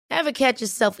Ever catch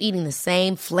yourself eating the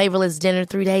same flavorless dinner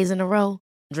 3 days in a row?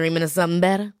 Dreaming of something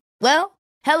better? Well,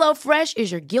 HelloFresh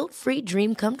is your guilt-free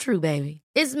dream come true, baby.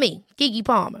 It's me, Keke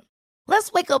Palmer.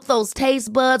 Let's wake up those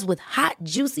taste buds with hot,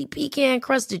 juicy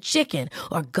pecan-crusted chicken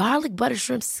or garlic butter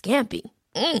shrimp scampi.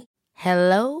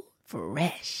 Hello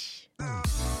Fresh.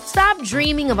 Stop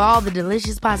dreaming of all the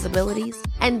delicious possibilities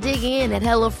and dig in at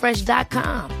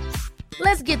HelloFresh.com.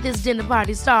 Let's get this dinner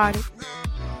party started.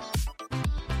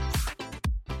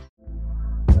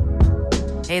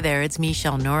 Hey there, it's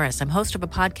Michelle Norris. I'm host of a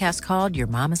podcast called Your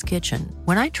Mama's Kitchen.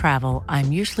 When I travel,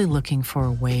 I'm usually looking for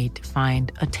a way to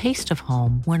find a taste of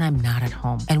home when I'm not at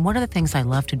home. And one of the things I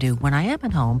love to do when I am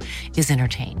at home is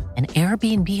entertain. And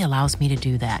Airbnb allows me to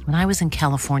do that. When I was in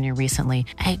California recently,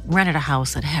 I rented a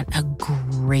house that had a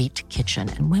great kitchen.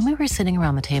 And when we were sitting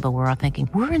around the table, we were all thinking,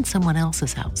 we're in someone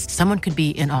else's house. Someone could be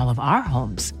in all of our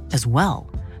homes as well.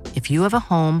 If you have a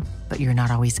home, but you're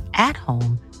not always at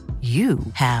home, you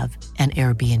have an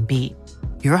Airbnb.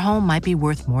 Your home might be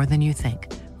worth more than you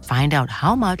think. Find out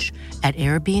how much at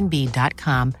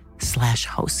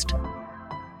airbnb.com/host.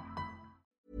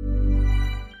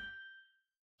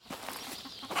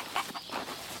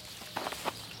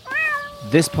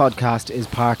 This podcast is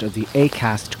part of the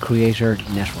Acast Creator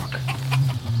Network.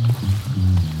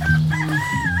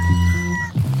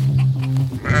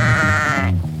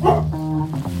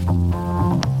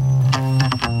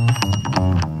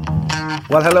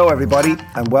 Well, hello everybody,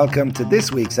 and welcome to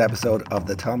this week's episode of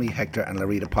the Tommy, Hector and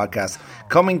Larita podcast,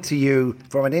 coming to you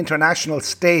from an international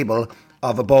stable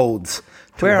of abodes.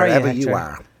 Wherever you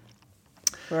are.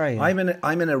 Where are you?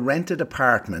 I'm in a rented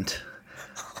apartment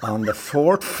on the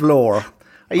 4th floor.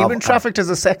 Are you been trafficked as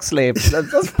a sex slave?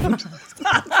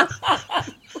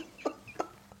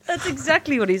 That's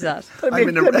exactly what he's at.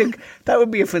 That would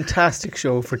be a fantastic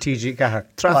show for TG Carr.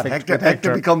 Traffic.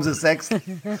 Hector becomes a sex.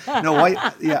 No,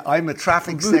 I'm a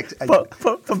traffic sex. From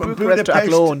Bucharest to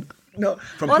Athlone. No,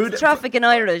 What's traffic in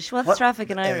Irish? What's traffic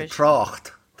in Irish?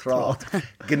 Trocht.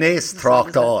 Gnes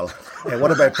Trocht all.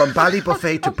 What about from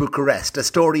Ballybuffet to Bucharest? A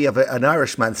story of an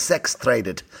Irishman sex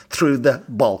traded through the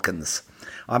Balkans.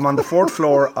 I'm on the 4th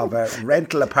floor of a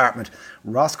rental apartment.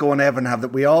 Roscoe and Evan have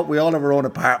that. We all have our own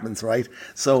apartments, right?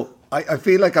 So I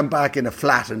feel like I'm back in a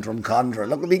flat in Drumcondra.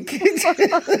 Look at me, kids.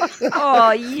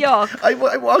 Oh, yuck. I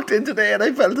walked in today and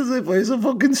I felt as if I was a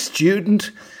fucking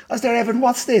student. I was there, Evan,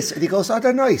 what's this? And he goes, oh,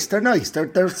 they're nice.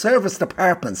 They're serviced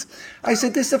apartments. I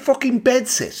said, this is a fucking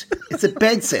bedsit. It's a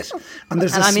bedsit. And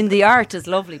the art is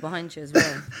lovely behind you as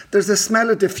well. There's a smell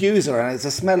of diffuser, and it's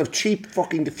a smell of cheap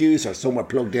fucking diffuser somewhere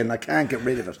plugged in. I can't get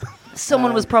rid of it.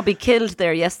 Someone was probably killed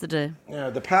there yesterday. Yeah,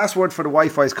 the password for the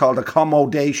Wi-Fi is called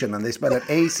accommodation, and they spell it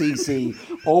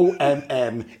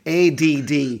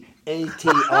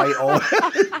ACCOMMADDATIO.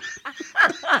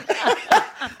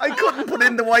 I couldn't put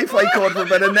in the Wi-Fi code for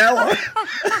about an hour.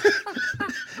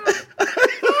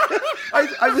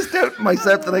 I was doubting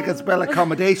myself that I could spell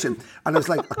accommodation, and I was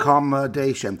like,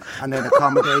 accommodation, and then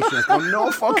accommodation. I was going,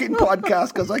 no fucking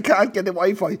podcast, because I can't get the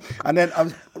Wi-Fi. And then I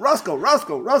was, Roscoe,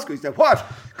 he said, what?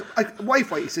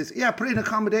 Wi-Fi, he says, yeah, put in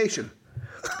accommodation.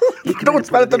 You don't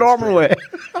spell it the normal way.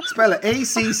 Spell it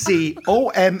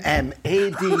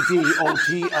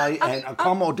ACCOMMADDOTIN.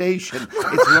 Accommodation.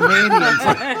 It's Romanian.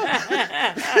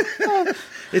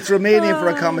 It's Romanian for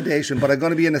accommodation, but I'm going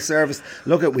to be in a service.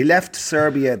 Look, we left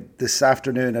Serbia this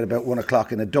afternoon at about 1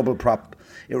 o'clock in a double prop.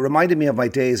 It reminded me of my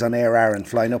days on Air Aran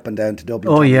flying up and down to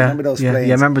Dublin. Oh, yeah. Remember those planes?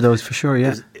 Yeah, I remember those for sure,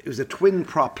 yeah. It was a twin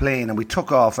prop plane, and we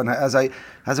took off, and as I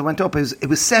went up, it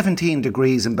was 17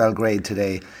 degrees in Belgrade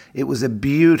today. It was a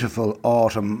beautiful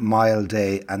autumn mild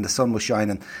day, and the sun was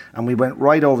shining, and we went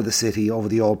right over the city, over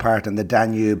the old part and the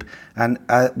Danube, and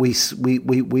we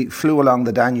flew along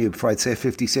the Danube for, I'd say,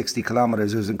 50, 60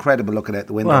 kilometres. It was incredible looking out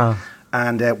the window. Wow.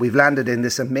 And we've landed in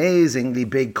this amazingly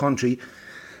big country,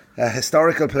 a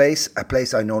historical place, a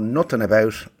place I know nothing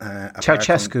about.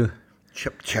 Ceausescu.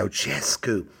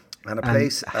 Ceausescu. And a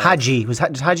place... Hagi.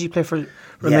 Did Hagi play for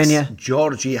Romania? Yes,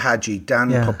 Georgi Hagi, Dan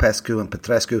Popescu and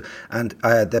Petrescu. And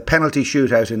the penalty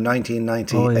shootout in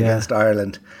 1990 against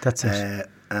Ireland. That's it.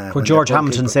 Didn't George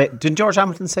Hamilton save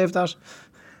that?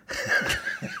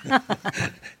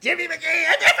 Jimmy McGee,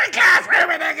 a different class,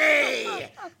 Jimmy McGee!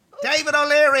 David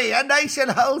O'Leary, a nation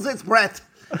holds its breath.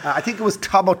 I think it was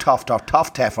Tomo Toft or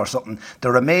Toftef or something. The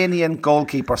Romanian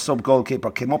goalkeeper,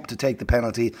 sub-goalkeeper, came up to take the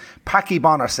penalty. Paki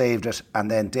Bonner saved it, and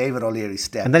then David O'Leary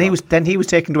stepped and then up. he was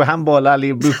taken to a handball alley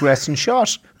in Bucharest and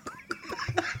shot.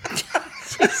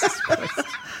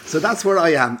 So that's where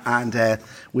I am, and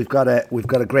we've got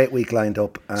a great week lined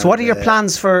up. So what are your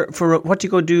plans for what do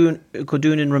you go doing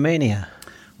in Romania?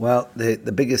 Well,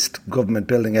 the biggest government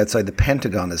building outside the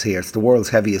Pentagon is here. It's the world's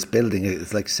heaviest building.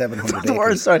 It's like 700 The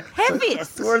world's, acres.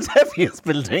 Heaviest. the world's heaviest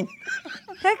building.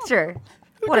 Hector.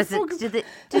 What is it?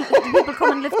 Do people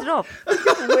come and lift it up?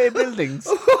 Away buildings.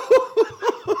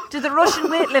 Do the Russian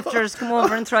weightlifters come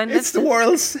over and try and It's lift the it?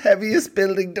 world's heaviest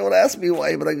building. Don't ask me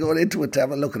why, but I'm going into it to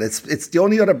have a look at it. It's the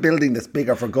only other building that's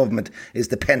bigger for government is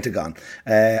the Pentagon.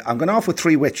 I'm going off with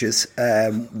 3 witches.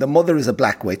 The mother is a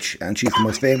black witch, and she's the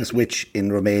most famous witch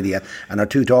in Romania, and her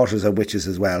 2 daughters are witches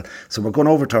as well. So we're going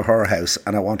over to her house,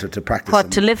 and I wanted to practice.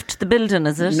 What, to lift the building,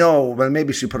 is it? No, well,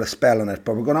 maybe she put a spell on it,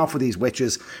 but we're going off with these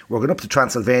witches. We're going up to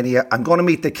Transylvania. I'm going to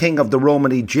meet the king of the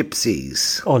Romany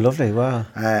gypsies. Oh, lovely. Wow.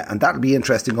 And that'll be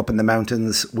interesting up in the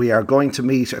mountains. We are going to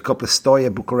meet a couple of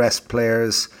Stoia Bucharest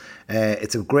players.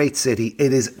 It's a great city.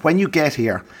 It is, when you get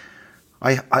here,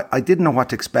 I didn't know what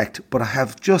to expect, but I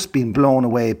have just been blown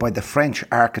away by the French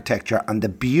architecture and the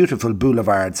beautiful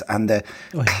boulevards and the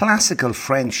classical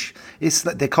French.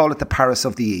 They call it the Paris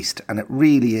of the East, and it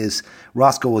really is.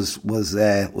 Roscoe was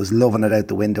loving it out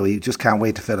the window. He just can't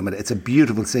wait to film it. It's a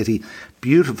beautiful city,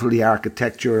 beautifully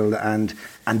architectural and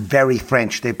very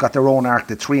French. They've got their own Arc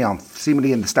de Triomphe,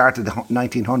 seemingly in the start of the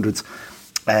 1900s.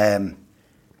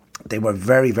 They were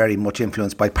very, very much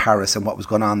influenced by Paris and what was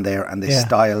going on there, and they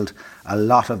styled a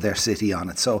lot of their city on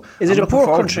it. So, Is it a poor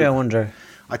country, I wonder?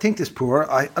 I think it's poor.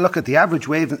 I look at the average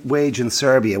wage in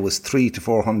Serbia was €300 to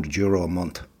 €400 a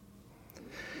month,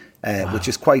 which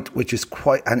is quite.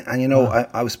 And you know,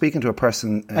 I was speaking to a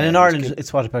person, And in Ireland,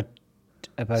 it's what, about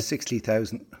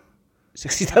 60,000.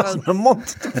 60,000 a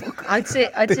month? I'd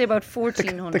say about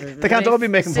 1,400. They can't all be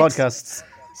making podcasts.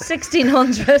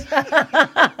 1,600. No,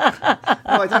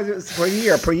 I thought it was per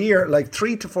year, like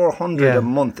 300 to 400 a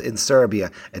month in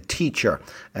Serbia. A teacher,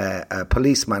 a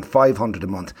policeman, 500 a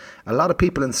month. A lot of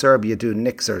people in Serbia do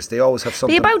nixers. They always have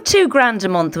something. Be about $2,000 a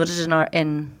month, would it,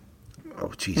 in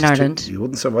Oh, Jesus, in Ireland? you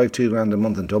wouldn't survive $2,000 a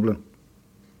month in Dublin.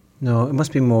 No, it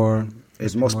must be more.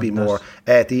 It must be more.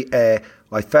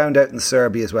 I found out in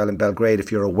Serbia as well, in Belgrade,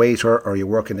 if you're a waiter or you're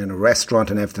working in a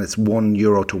restaurant and everything, it's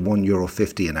 €1 to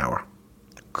 €1.50 an hour.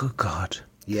 Good God.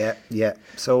 Yeah.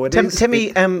 So it is.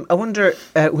 Timmy, I wonder,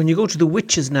 when you go to the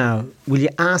witches now, will you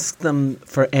ask them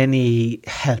for any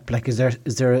help? Like,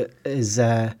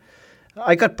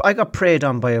 I got preyed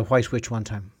on by a white witch one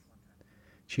time.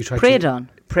 She tried Preyed on?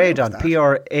 Preyed on, Prayed.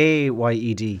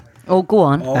 Oh, go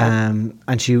on.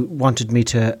 And she wanted me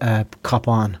to cop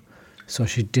on. So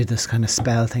she did this kind of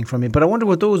spell thing for me. But I wonder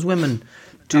what those women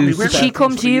do. Did she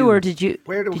come to you, or did you?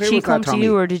 Where did was she that, come to Tommy?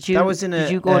 you, or did you? That was in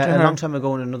did you go to a her? long time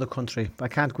ago in another country. I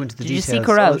can't go into the Did you details. seek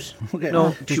her out?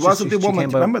 No, she wasn't the woman.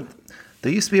 Remember,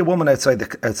 there used to be a woman outside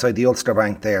the Ulster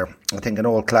Bank there. I think an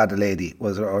old clad lady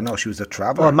was, or no, she was a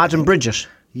traveller. Oh, Madam Bridget.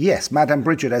 Yes, Madame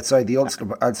Bridget outside the Ulster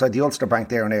Bank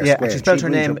there in Ayr Yeah, Square. and she spelled her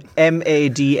name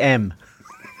MADM.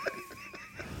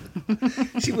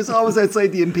 She was always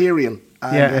outside the Imperial.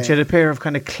 And she had a pair of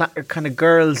kind of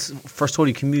girls' First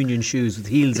Holy Communion shoes with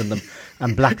heels in them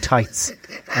and black tights.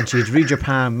 And she'd read your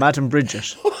palm, Madam Bridget.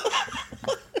 She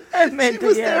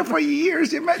was there for years.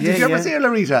 Did you ever see her,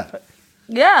 Larita?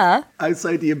 Yeah.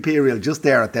 Outside the Imperial, just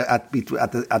there at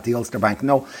the Ulster Bank.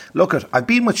 No, look I've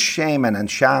been with shaman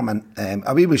and shaman.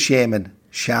 I've been with shaman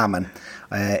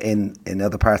in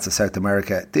other parts of South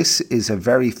America. This is a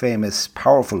very famous,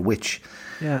 powerful witch.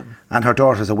 Yeah. And her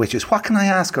daughter's a witch. What can I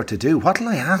ask her to do? What'll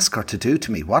I ask her to do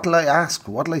to me? What'll I ask?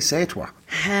 What'll I say to her?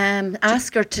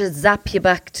 Ask her to zap you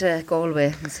back to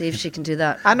Galway and see if she can do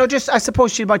that. I know. I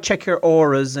suppose she might check your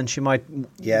auras, and she might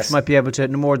be able to.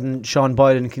 No more than Sean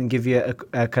Boylan can give you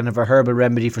a kind of a herbal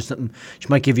remedy for something. She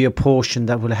might give you a potion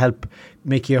that will help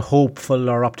make you hopeful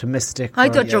or optimistic. I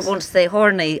thought you were going to say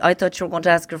horny. I thought you were going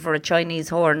to ask her for a Chinese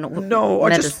horn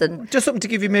medicine. Just something to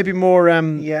give you maybe more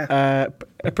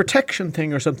a protection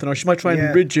thing or something, or she might try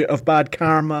and rid you of bad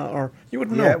karma, or you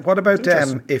wouldn't know. What about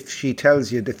if she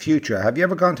tells you the future? Have you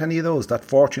ever gone to any of those, that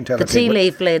fortune teller? The tea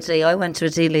leaf lady. I went to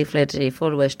a tea leaf lady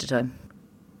full waste of time.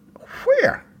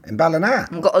 Where? In Ballina?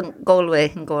 In Galway,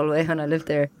 when I lived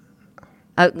there.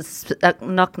 Out in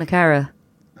Knocknacarra.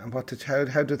 And how did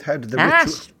the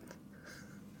ritual?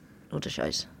 Load of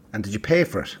shite. And did you pay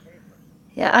for it?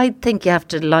 Yeah, I think you have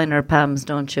to line her palms,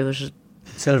 don't you? With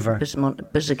silver.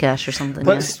 Bit of cash or something.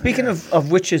 Well, speaking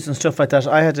of witches and stuff like that,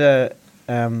 I had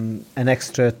an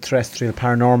extraterrestrial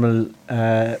paranormal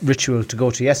ritual to go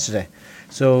to yesterday.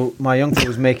 So my uncle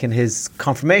was making his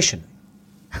confirmation.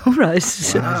 All right.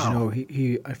 Wow. And,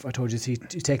 you know, I told you he's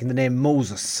taken the name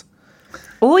Moses.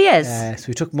 Oh, yes. So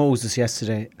he took Moses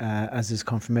yesterday as his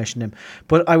confirmation name.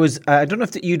 But I was, I don't know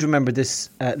if you'd remember this,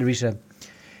 Larita.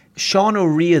 Sean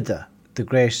O'Riordan, the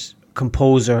great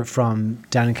composer from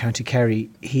down in County Kerry.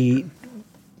 He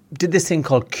did this thing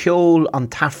called Ceol an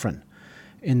Taifreann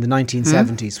in the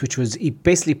 1970s, which was, he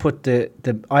basically put the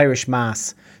Irish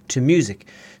Mass to music.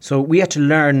 So we had to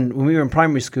learn, when we were in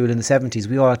primary school in the 70s,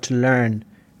 we all had to learn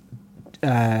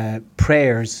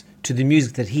prayers to the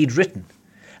music that he'd written.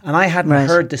 And I hadn't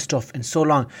heard this stuff in so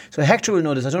long. So Hector will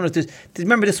know this. I don't know if this...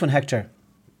 Remember this one, Hector?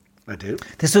 I do.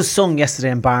 This was sung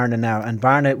yesterday in Barna now, and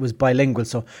Barna was bilingual,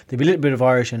 so there'd be a little bit of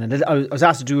Irish in it. I was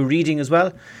asked to do a reading as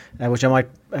well, which I might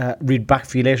read back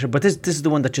for you later. But this is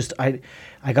the one that just I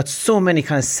got so many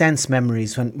kind of sense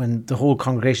memories when the whole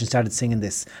congregation started singing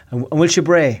this. And will she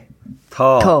bray?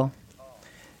 Tá.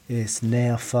 Is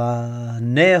nefa,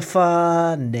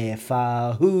 nefa,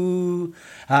 nefa hu,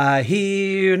 a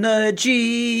hir na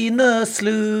G na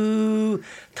slú,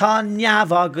 tá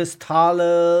neamh agus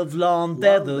talamh lán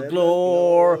de the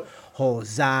glór,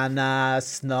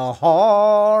 Hosannas na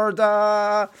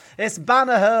harda, is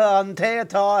banathe an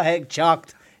téatá ag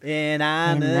teacht in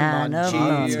Anna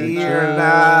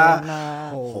Tíorna,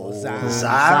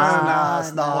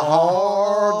 Hosannas na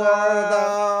harda.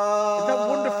 Isn't that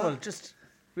wonderful? Just...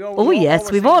 Oh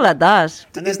yes, we've all had that.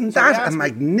 Isn't that a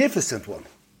magnificent one?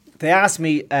 They asked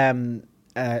me, so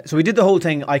we did the whole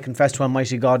thing, I confess to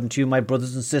Almighty God and to you, my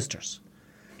brothers and sisters,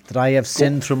 that I have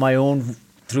sinned through my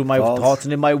thoughts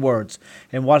and in my words,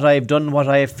 in what I have done, what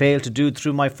I have failed to do,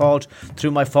 through my fault,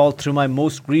 through my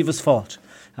most grievous fault.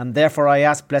 And therefore I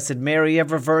ask Blessed Mary,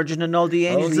 ever Virgin, and all the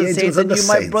angels and saints, and you,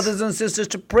 my brothers and sisters,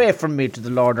 to pray for me to the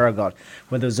Lord our God.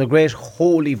 Well, there was a great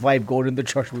holy vibe going in the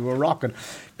church. We were rocking.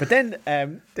 But then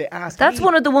they asked That's me,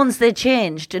 one of the ones they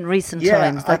changed in recent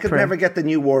times. I could never get the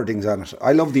new wordings on it.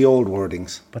 I love the old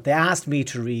wordings. But they asked me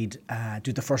to read,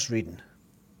 do the first reading.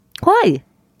 Why?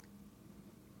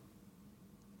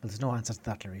 Well, there's no answer to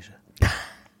that, Larita.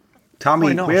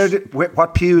 Tommy,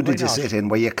 what pew did you sit in?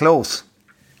 Were you close?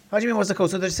 What do you mean, what's the code?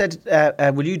 So they said,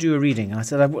 will you do a reading? And I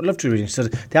said, I would love to do a reading. So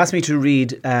they asked me to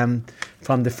read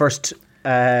from the first,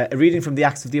 a reading from the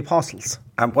Acts of the Apostles.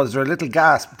 And was there a little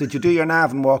gasp? Did you do your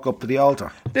nav and walk up to the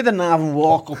altar? Did the nav and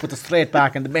walk up with the straight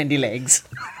back and the bendy legs.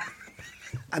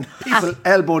 And people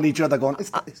elbowing each other going, is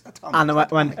that Tommy? And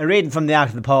when a reading from the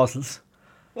Acts of the Apostles,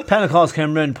 Pentecost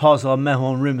came round, Apostle on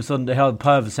Mehon room, and suddenly they heard the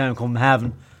power of the sound come from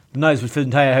heaven. The noise would fill the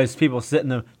entire house. People sitting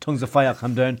there, tongues of fire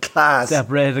come down. Class.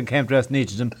 Separated and came to rest in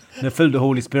each of them. And they filled the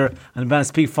Holy Spirit. And began to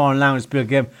speak foreign language. Spirit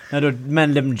gave. Now there were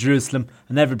men living in Jerusalem.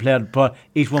 And every player had part,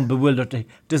 each one bewildered.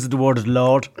 This is the word of the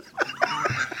Lord.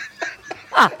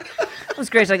 That was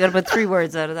great. I got about 3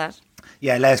 words out of that.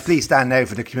 Yeah, Les, please stand now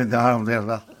for the community arm there as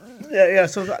well. Yeah.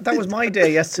 So that was my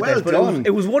day yesterday. Well done.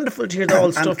 It was wonderful to hear the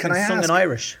old stuff sung in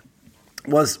Irish.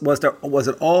 Was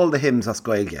it all the hymns of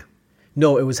Gaeilge?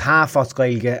 No, it was half Os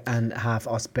Gaeilge and half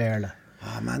Os Béarla.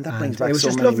 Oh man, that brings back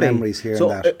so many memories here. So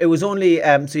and that. It was only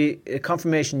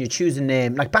confirmation. You choose a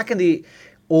name. Like back in the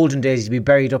olden days, you'd be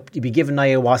buried up. You'd be given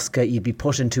ayahuasca. You'd be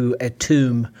put into a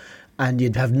tomb, and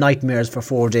you'd have nightmares for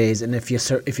 4 days. And if you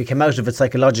came out of it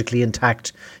psychologically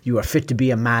intact, you were fit to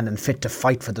be a man and fit to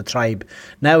fight for the tribe.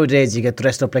 Nowadays, you get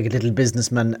dressed up like a little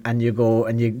businessman, and you go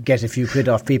and you get a few quid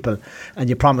off people, and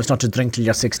you promise not to drink till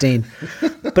you're 16.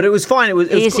 But it was fine. It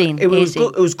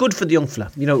was good for the young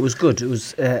fella. You know, it was good. It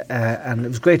was and it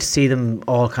was great to see them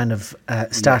all kind of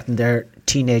starting their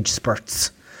teenage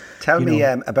spurts. Tell me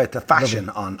about the fashion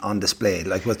on display.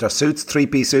 Like, was there suits,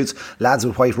 3-piece suits, lads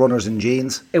with white runners and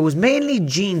jeans? It was mainly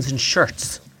jeans and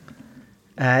shirts.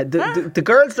 The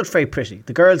girls looked very pretty.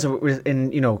 The girls were in,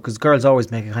 because girls always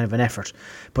make a kind of an effort.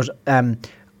 But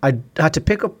I had to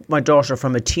pick up my daughter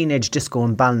from a teenage disco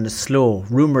in Ballinasloe.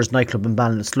 Rumours nightclub in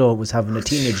Ballinasloe was having a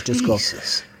teenage disco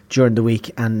during the week,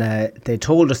 and they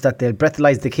told us that they'll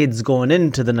breathalyse the kids going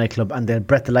into the nightclub and they'll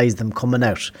breathalyse them coming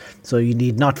out. So you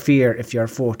need not fear if you're a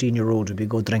 14-year-old to be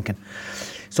go drinking.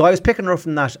 So I was picking her up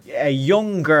from that.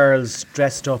 Young girls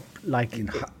dressed up like in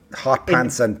hot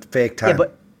pants and fake tan.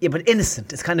 Yeah, but innocent.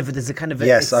 There's a kind of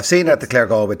yes, I've seen it at the Clare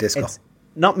Galway disco. It's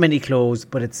not many clothes,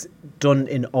 but it's done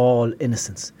in all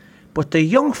innocence. But the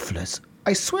young fellas,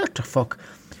 I swear to fuck,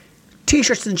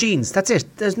 T-shirts and jeans, that's it.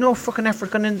 There's no fucking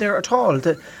effort gone in there at all.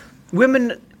 The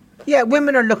women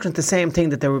are looking at the same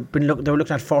thing that they were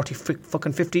looking at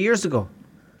 50 years ago.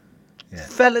 Yeah.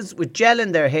 Fellas with gel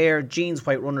in their hair, jeans,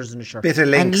 white runners and a shirt. Bit of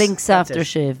Lynx. And Lynx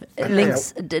aftershave.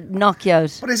 Lynx knock you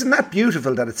out. But isn't that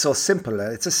beautiful that it's so simple?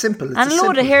 It's a simple... And a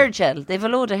load of hair gel. They've a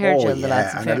load of hair gel, the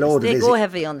lads. And a load they go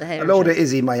heavy on the hair gel. A load gel. of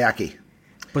Izzy Miyake.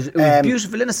 But it was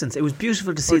beautiful innocence. It was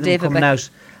beautiful to see them coming out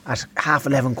at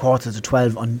 11:30,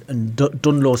 11:45 on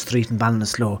Dunlow Street in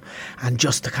Ballinasloe, and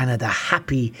just the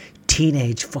happy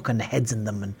teenage fucking heads in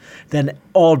them, and then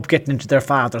all getting into their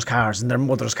father's cars and their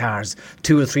mother's cars,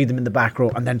 2 or 3 of them in the back row,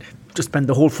 and then just spend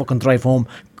the whole fucking drive home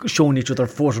showing each other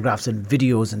photographs and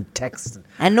videos and texts.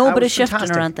 And nobody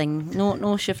shifting or anything.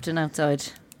 No shifting outside.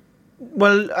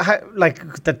 Well,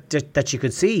 that you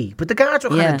could see. But the guards were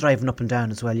kind of driving up and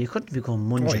down as well. You couldn't be going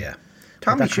munging. Oh, yeah.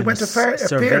 Tommy, she went a fair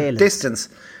distance.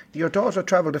 Your daughter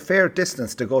travelled a fair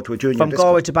distance to go to a junior from disco.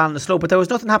 Galway to Ballinasloe, but there was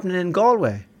nothing happening in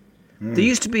Galway. There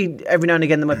used to be, every now and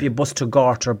again, there might be a bus to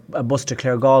Gort or a bus to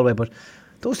Clare Galway, but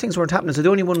those things weren't happening. So the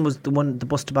only one was the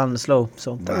bus to Ballinasloe.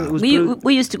 So it was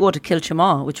we used to go to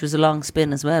Kilchamaw, which was a long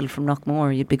spin as well from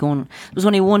Knockmore. You'd be going. There was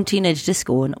only one teenage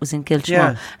disco, and it was in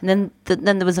Kilchamaw. And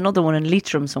then there was another one in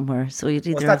Leitrim somewhere. So you'd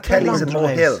either was that Kelly's in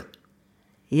Mohill?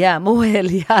 Yeah,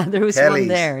 Mohill. Yeah, there was Kelly's. one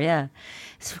there. Yeah,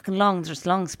 it's fucking long. There's a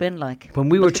long spin like. When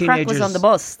we were the teenagers, crack was on the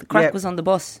bus. The crack was on the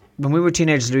bus. When we were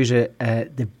teenagers, Rita,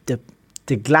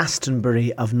 the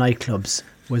Glastonbury of nightclubs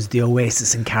was the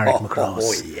Oasis in Carrickmacross.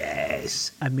 Oh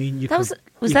yes. I mean,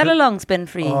 was that a long spin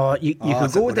for you? Oh, you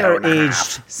could go there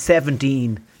aged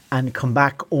 17 and come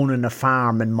back owning a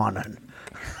farm in Monaghan.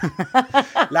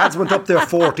 Lads went up there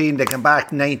 14, they came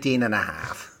back 19 and a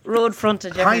half. Road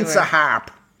frontage Pints everywhere. of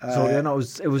harp. So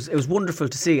it was wonderful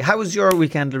to see. How was your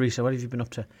weekend, Larissa? What have you been up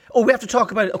to? Oh, we have to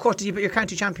talk about it. Of course, did you bet your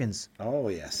county champions? Oh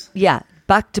yes. Yeah,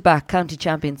 back-to-back county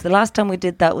champions. The last time we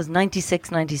did that was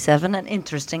 96-97, and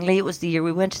interestingly, it was the year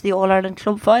we went to the All-Ireland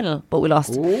Club Final, but we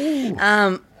lost.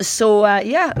 So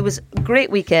it was a great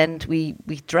weekend. We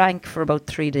drank for about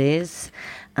 3 days,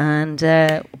 and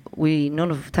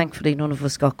thankfully none of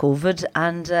us got COVID,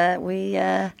 and we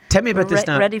tell me about this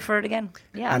now. Ready for it again.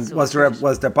 Yeah. And so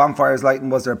was there bonfires lighting?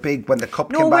 Was there a big when the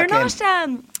cup came back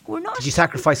in? We're not. Did you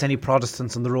sacrifice any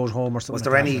Protestants on the road home or something? Was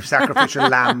there any sacrificial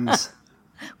lambs?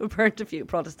 We burnt a few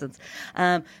Protestants.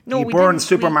 You burned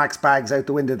Supermax bags out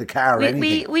the window of the car or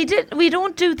anything? We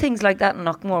don't do things like that in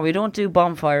Knockmore. We don't do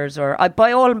bonfires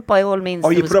by all means. Oh,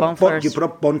 you put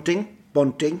up bunting.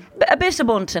 A bit of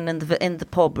bunting in the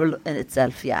pub in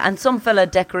itself, yeah. And some fella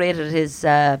decorated his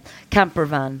camper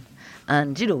van,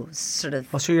 and sort of.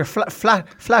 Oh, so you're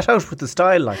flat out with the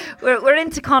style, like. We're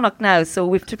into Connacht now, so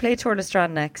we have to play Tour de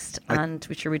Strand next, and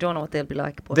we don't know what they'll be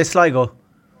like. But the Sligo.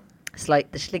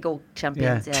 The Sligo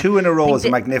champions. Yeah. 2 in a row is a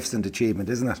magnificent achievement,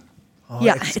 isn't it? Oh,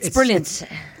 yeah, it's brilliant.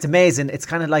 It's amazing. It's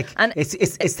kind of like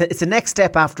it's the next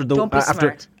step after the. Don't be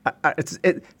smart.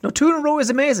 2 in a row is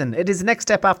amazing. It is the next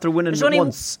step after winning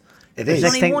once. It is.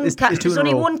 There's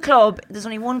only one club. There's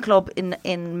only one club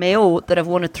in Mayo that have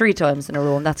won it 3 times in a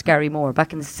row, and that's Gary Moore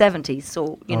back in the 70s.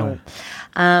 So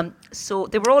so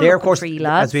they were all looking for you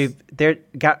lads.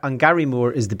 On Gary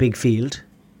Moore is the big field.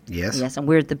 Yes, and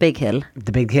we're at the big hill.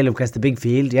 The big hill, of course, the big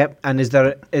field. Yep. And is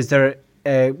there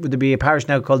would there be a parish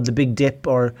now called the Big Dip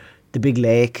or the Big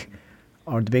Lake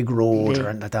or the Big Road or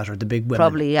anything like that, or the Big Women?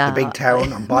 Probably, yeah. The Big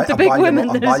Town on the Big Women.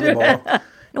 Ballymore.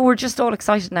 No, we're just all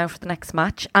excited now for the next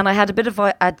match, and I had a bit of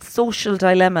a social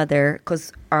dilemma there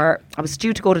because I was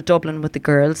due to go to Dublin with the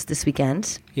girls this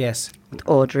weekend. Yes, with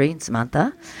Audrey and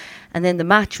Samantha, and then the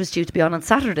match was due to be on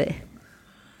Saturday.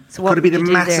 So what could it be the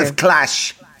massive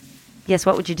clash? Yes,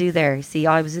 what would you do there? See,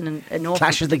 I was in an awful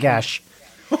clash of the gash.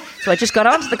 So I just got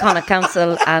onto the Connacht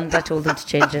Council and I told them to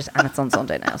change it, and it's on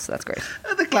Sunday now, so that's great.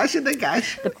 The Clash of the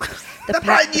Gash. The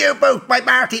brand new book by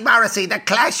Marty Morrissey, The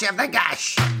Clash of the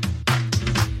Gash.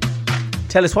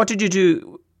 Tell us, what did you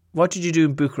do? What did you do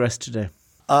in Bucharest today?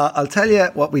 I'll tell you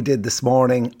what we did this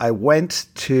morning. I went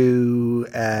to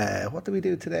what did we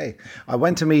do today? I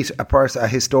went to meet a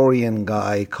historian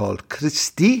guy called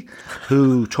Christy,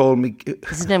 who told me. Is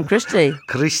his name Christy?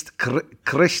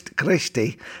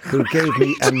 Christy, who gave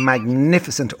me a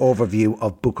magnificent overview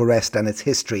of Bucharest and its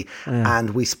history, and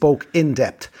we spoke in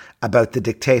depth about the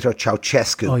dictator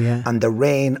Ceausescu and the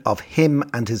reign of him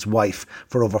and his wife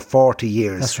for over 40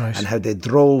 years. That's right. And how they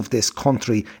drove this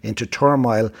country into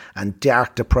turmoil and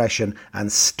dark depression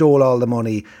and stole all the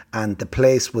money, and the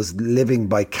place was living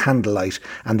by candlelight,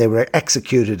 and they were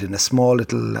executed in a small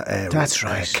little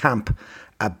camp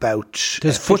about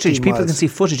there's footage. People can see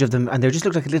footage of them, and they just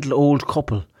look like a little old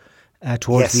couple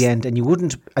towards the end, and you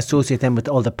wouldn't associate them with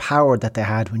all the power that they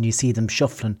had when you see them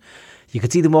shuffling. You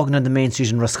could see them walking on the main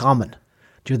street in Roscommon.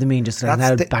 Do you know what I mean? Just like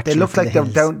now, they look like they're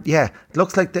down. Yeah, it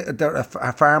looks like they're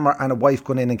a farmer and a wife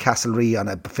going in Castlerea on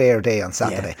a fair day on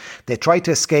Saturday. Yeah. They tried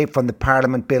to escape from the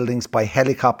Parliament buildings by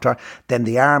helicopter. Then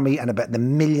the army and about the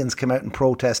millions came out in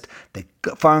protest. They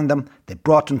found them. They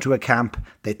brought them to a camp.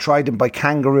 They tried them by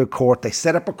kangaroo court. They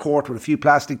set up a court with a few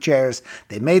plastic chairs.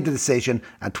 They made the decision.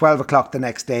 At 12 o'clock the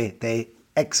next day, they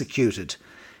executed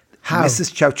How?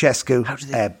 Mrs. Ceausescu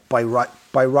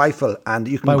by rifle, and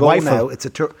you can go now. It's a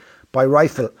tour by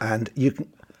rifle, and you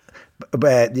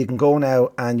can go now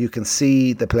and you can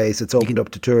see the place. It's opened up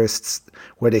to tourists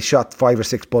where they shot 5 or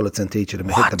 6 bullets into each of them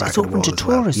and hit the back It's of the wall open to as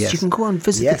well. tourists. Yes. You can go and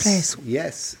visit the place.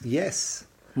 Yes.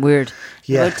 Weird.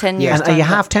 Yeah. About 10 years. And are you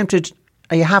half tempted?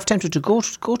 Are you half tempted to go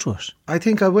to it? I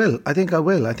think I will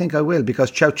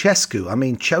because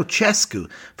Ceausescu,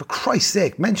 for Christ's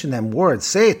sake, mention them words.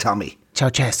 Say it, Tommy.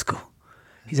 Ceausescu.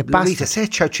 He's a Lolita, bastard. say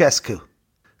Ceausescu.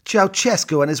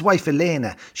 Ceausescu and his wife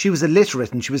Elena. She was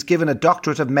illiterate and she was given a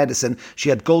doctorate of medicine. She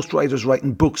had ghostwriters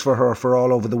writing books for her for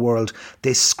all over the world.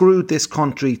 They screwed this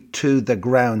country to the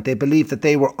ground. They believed that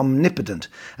they were omnipotent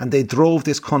and they drove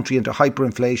this country into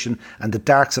hyperinflation and the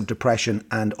darks of depression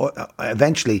and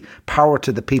eventually power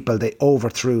to the people. They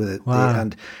overthrew it. Wow.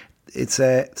 And it's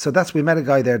so that's we met a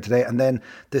guy there today, and then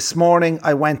this morning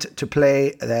I went to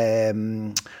play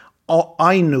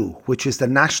Ainu, which is the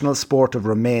national sport of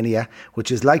Romania, which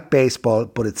is like baseball,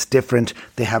 but it's different.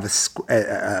 They have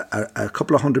a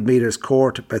couple of 100 metres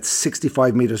court, about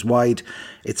 65 metres wide.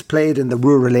 It's played in the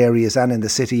rural areas and in the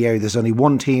city area. There's only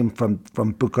one team from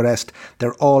Bucharest.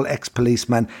 They're all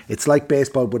ex-policemen. It's like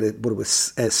baseball, but it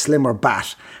was a slimmer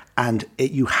bat. And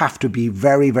you have to be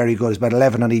very, very good. It's about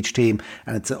 11 on each team,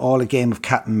 and it's all a game of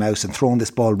cat and mouse and throwing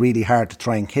this ball really hard to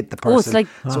try and hit the person. Oh, it's like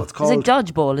it's called, is it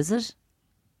dodgeball, is it?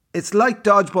 It's like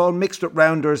dodgeball mixed with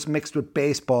rounders, mixed with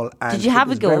baseball. And Did you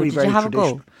have a go? Did you have a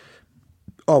go?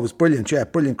 Oh, it was brilliant, yeah,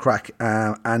 brilliant crack.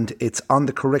 And it's on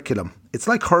the curriculum. It's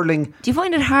like hurling. Do you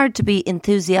find it hard to be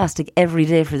enthusiastic every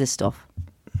day for this stuff?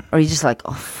 Or are you just like,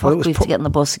 oh, fuck, we have to get on the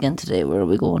bus again today. Where are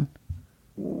we going?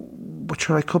 But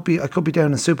sure, I could be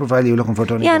down in Super Value looking for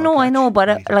Donegal. Yeah, no, I know,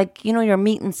 but like, you know, you're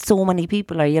meeting so many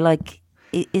people. Are you like,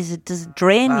 does it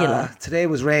drain you? Like? Today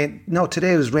was rain. No,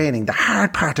 today was raining. The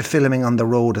hard part of filming on the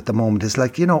road at the moment is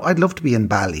like, you know, I'd love to be in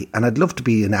Bali and I'd love to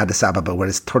be in Addis Ababa where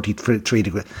it's 33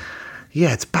 degrees.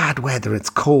 Yeah, it's bad weather, it's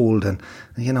cold, and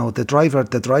you know the driver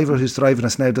who's driving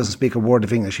us now doesn't speak a word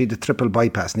of English. He had a triple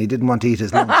bypass and he didn't want to eat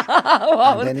his lunch.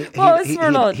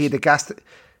 He had a gas.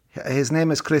 His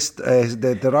name is Chris.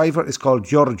 The driver is called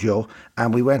Giorgio,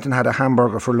 and we went and had a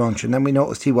hamburger for lunch, and then we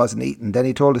noticed he wasn't eating. Then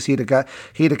he told us he had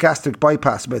a gastric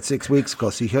bypass about 6 weeks ago.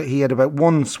 So he had about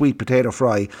one sweet potato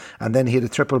fry, and then he had a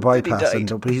triple bypass.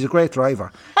 But he's a great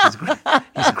driver.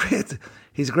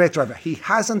 He's a great driver. He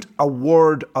hasn't a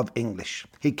word of English.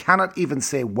 He cannot even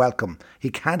say welcome. He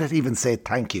cannot even say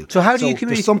thank you. So how do you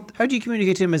communicate? How do you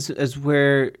communicate to him as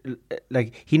where,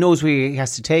 like, he knows where he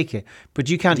has to take you, but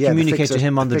you can't communicate to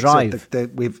him on the drive.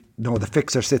 The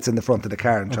fixer sits in the front of the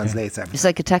car and translates everything. It's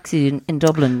like a taxi in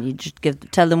Dublin. You just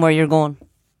tell them where you're going.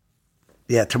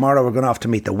 Yeah, tomorrow we're going off to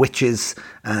meet the witches,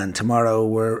 and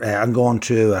tomorrow I'm going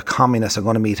to a communist. I'm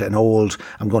going to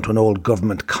an old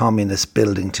government communist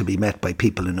building to be met by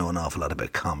people who know an awful lot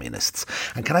about communists.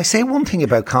 And can I say one thing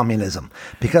about communism?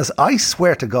 Because I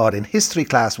swear to God, in history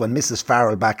class when Mrs.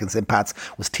 Farrell back in St. Pat's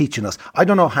was teaching us, I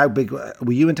don't know how big,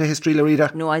 were you into history,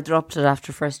 Loretta? No, I dropped it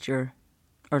after first year.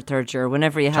 Or third year,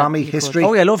 whenever you have. Tommy, history.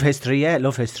 Oh, yeah, I love history. Yeah, I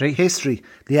love history. History.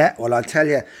 Yeah, well, I'll tell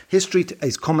you, history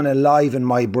is coming alive in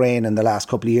my brain in the last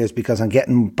couple of years because I'm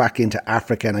getting back into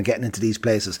Africa and I'm getting into these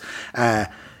places.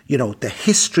 You know, the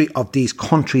history of these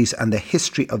countries and the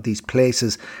history of these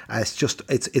places,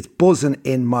 it's buzzing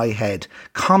in my head.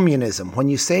 Communism, when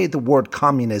you say the word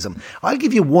communism, I'll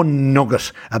give you one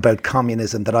nugget about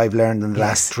communism that I've learned in the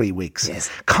last 3 weeks.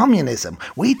 Yes. Communism,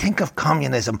 we think of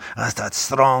communism as that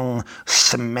strong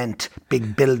cement,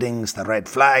 big buildings, the red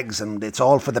flags, and it's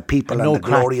all for the people and the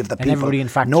glory of the people. Everybody in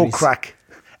factories. No crack.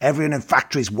 Everyone in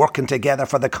factories working together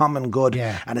for the common good.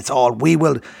 Yeah. And it's all, we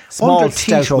will... Small,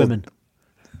 stout women.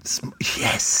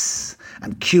 Yes,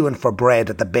 and queuing for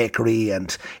bread at the bakery,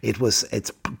 and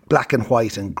it's black and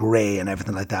white and grey and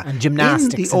everything like that. And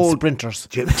gymnastics and sprinters.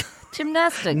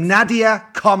 Gymnastics. Nadia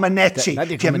Comaneci.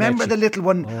 Do you remember the little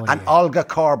one? And Olga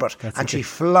Corbett, and she's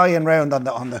flying around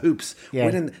on the hoops,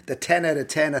 winning the 10 out of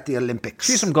 10 at the Olympics.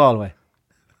 She's from Galway.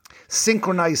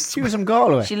 Synchronised. She was from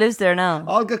Galway. She lives there now.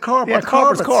 Olga Corbett. Yeah,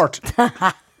 Corbett's Court.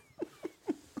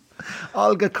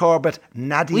 Olga Corbett,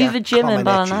 Nadia Comaneci. We have a gym in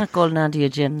Ballina called Nadia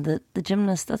Gym. The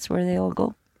gymnasts, that's where they all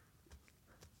go.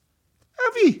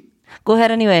 Have you? Go ahead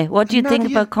anyway. What do you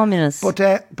think about communists?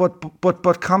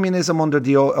 But communism under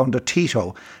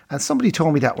Tito, and somebody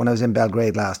told me that when I was in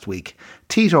Belgrade last week.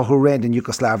 Tito, who reigned in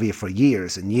Yugoslavia for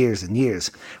years and years and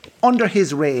years, under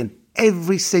his reign,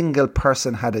 every single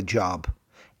person had a job.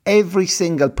 Every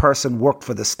single person worked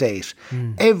for the state.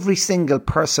 Every single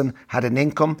person had an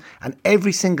income, and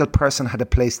every single person had a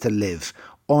place to live.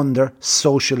 under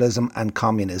socialism and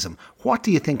communism. What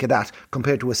do you think of that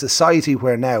compared to a society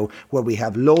where we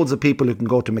have loads of people who can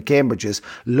go to McCambridge's,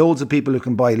 loads of people who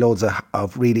can buy loads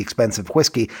of really expensive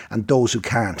whiskey, and those who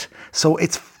can't? So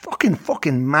it's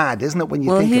fucking mad, isn't it, when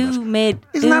you think of it?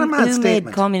 Isn't that a mad statement? Who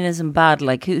made communism bad?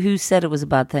 Like, who said it was a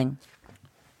bad thing?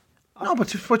 No, but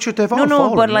they've all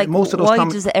fallen. But like, most of those why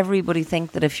does everybody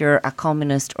think that if you're a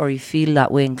communist or you feel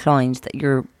that way inclined that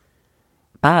you're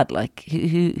bad? Like,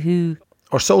 who?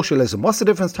 Or socialism? What's the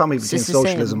difference, Tommy, between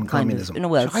socialism and communism?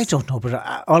 I don't know,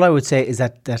 but all I would say is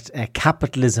that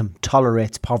capitalism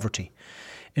tolerates poverty.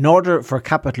 In order for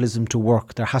capitalism to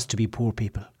work, there has to be poor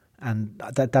people. And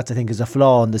that I think is a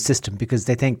flaw in the system, because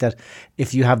they think that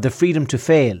if you have the freedom to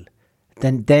fail,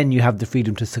 then you have the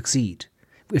freedom to succeed.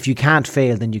 If you can't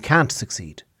fail, then you can't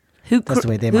succeed. That's the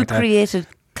way they Who created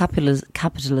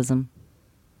capitalism?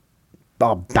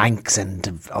 Banks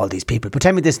and all these people. But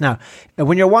tell me this now.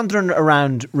 When you're wandering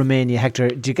around Romania, Hector,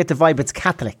 do you get the vibe it's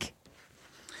Catholic?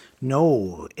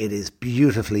 No, it is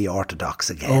beautifully Orthodox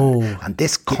again. And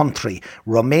this country,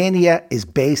 Romania, is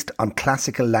based on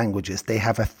classical languages. They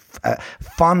have a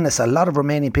fondness. A lot of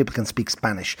Romanian people can speak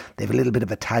Spanish. They have a little bit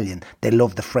of Italian. They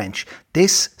love the French.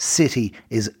 This city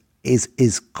is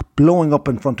blowing up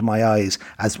in front of my eyes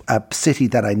as a city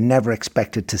that I never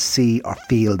expected to see or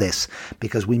feel this,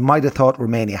 because we might have thought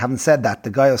Romania. Having said that, the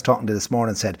guy I was talking to this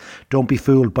morning said, don't be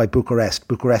fooled by Bucharest.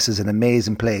 Bucharest is an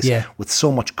amazing place with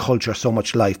so much culture, so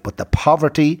much life, but the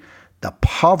poverty,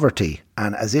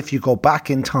 and as if you go back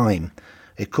in time,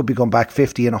 it could be going back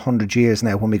 50 and 100 years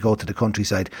now when we go to the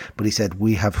countryside. But he said,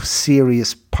 we have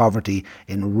serious poverty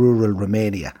in rural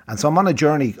Romania. And so I'm on a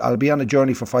journey. I'll be on a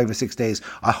journey for 5 or 6 days.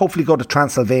 I'll hopefully go to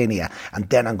Transylvania, and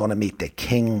then I'm going to meet the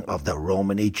king of the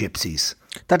Romany gypsies.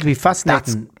 That'll be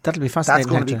fascinating. That's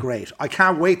going to be great. I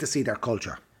can't wait to see their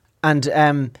culture. And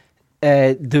tell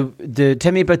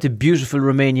me about the beautiful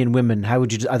Romanian women. How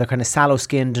would you? Are they kind of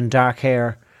sallow-skinned and dark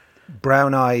hair?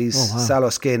 Brown eyes, sallow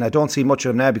skin. I don't see much of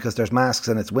them now because there's masks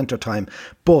and it's winter time.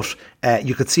 But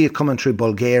you could see it coming through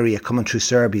Bulgaria, coming through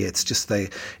Serbia. It's just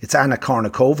it's Anna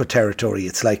Kournikova territory.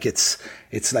 It's like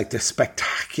the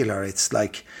spectacular. It's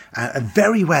like a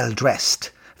very well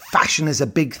dressed. Fashion is a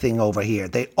big thing over here.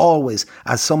 They always,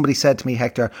 as somebody said to me,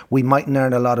 Hector, we mightn't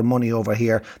earn a lot of money over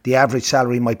here. The average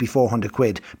salary might be 400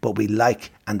 quid, but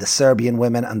and the Serbian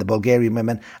women and the Bulgarian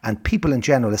women and people in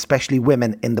general, especially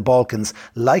women in the Balkans,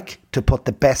 like to put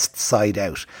the best side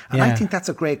out. And I think that's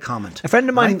a great comment. A friend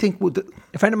of mine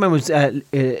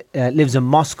lives in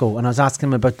Moscow, and I was asking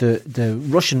him about the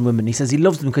Russian women. He says he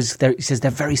loves them because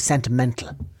they're very sentimental.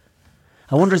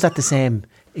 I wonder, is that the same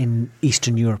in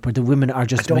Eastern Europe, where the women are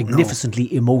just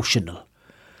magnificently emotional?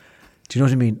 Do you know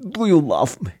what I mean? Do you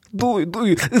love me? Do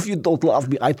you? If you don't love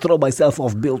me, I throw myself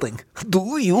off building.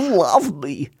 Do you love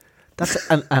me? That's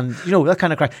and you know that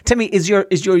kind of crack. Tell me, is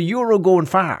your euro going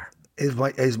far? Here now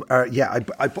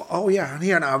I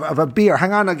have a beer.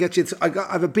 Hang on, I'll get you. I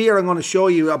have a beer. I'm going to show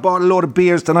you. I bought a load of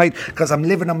beers tonight because I'm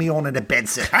living on my own in a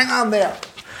bedsit. Hang on there.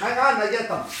 Hang on, I get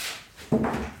them.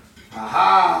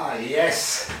 Aha,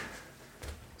 yes.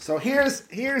 So here's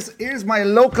my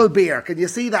local beer. Can you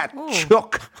see that?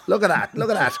 Chuk. Look at that.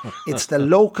 It's the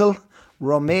local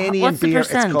Romanian beer.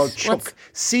 It's called Chuk.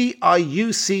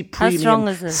 CIUC Premium. How strong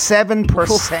is it?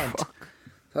 7%.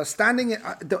 So standing,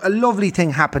 a lovely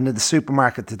thing happened in the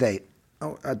supermarket today,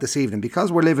 this evening,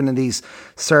 because we're living in these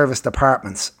serviced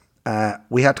apartments.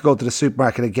 We had to go to the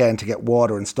supermarket again to get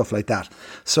water and stuff like that.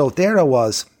 So there I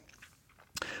was,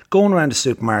 going around the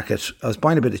supermarket. I was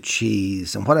buying a bit of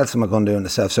cheese, and what else am I going to do in the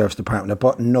self-service department? I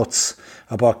bought nuts,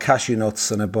 I bought cashew nuts,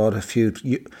 and I bought a few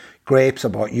grapes, I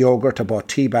bought yogurt, I bought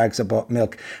tea bags, I bought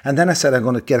milk, and then I said I'm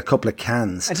going to get a couple of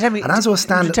cans. And as I was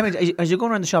standing, tell me, as you're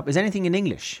going around the shop, is anything in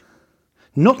English?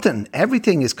 Nothing.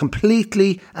 Everything is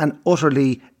completely and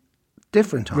utterly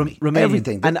different, Tommy. Romanian.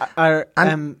 Everything. And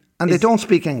they don't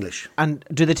speak English. And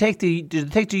do they take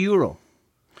the euro?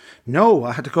 No,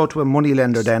 I had to go to a money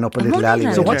lender then up a little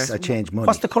alleyway. So I changed money.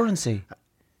 What's the currency?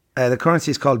 The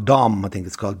currency is called Dom. I think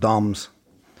it's called Doms.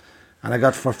 And I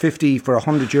got for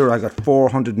 €100, I got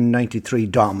 493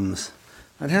 Doms.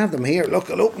 I have them here.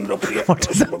 Look, I'll open it up here. What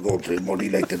is that? We're going through money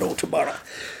like they know tomorrow.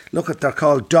 Look, they're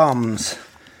called Doms.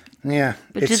 Yeah.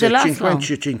 But it's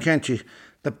Cinquanci.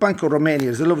 The Bank of Romania.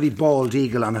 There's a lovely bald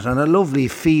eagle on it and a lovely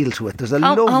feel to it. There's a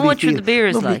lovely feel. How much are the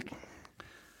beers like?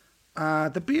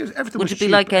 The beers, everything would was it be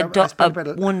cheap. like $1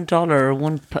 or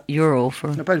 €1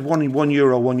 for about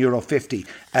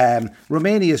 €1.50.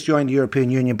 Romania's joined the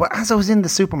European Union, but as I was in the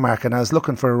supermarket and I was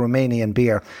looking for a Romanian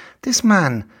beer, this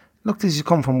man looked as he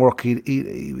come from work.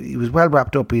 He was well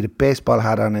wrapped up. He had a baseball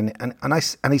hat on, and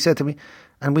he said to me,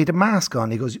 and we had a mask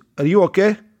on. He goes, "Are you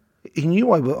okay?" He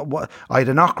knew I had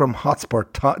an Ockram Hotspur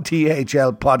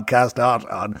THL podcast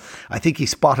on. I think he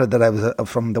spotted that I was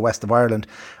from the west of Ireland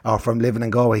or from living in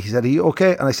Galway. He said, "Are you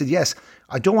okay?" And I said, "Yes.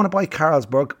 I don't want to buy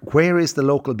Carlsberg. Where is the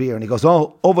local beer?" And he goes,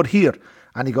 "Oh, over here."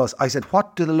 And he goes, I said,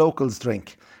 "What do the locals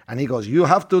drink?" And he goes, "You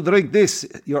have to drink this.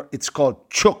 It's called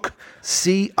Chuck,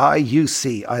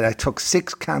 CIUC. I took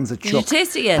 6 cans of Chuck. Did you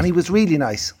taste it yet? And he was really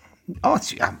nice. Oh,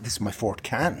 this is my 4th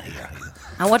can here.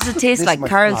 And what does it taste like?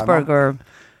 Carlsberg or...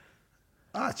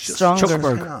 It's just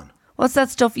stronger. What's that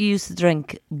stuff you used to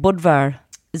drink? Budvar.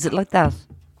 Is it like that?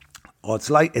 Oh,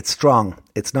 it's strong.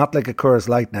 It's not like a Coors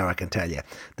Light now, I can tell you.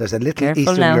 There's a little careful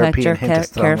Eastern now, European Hector. hint of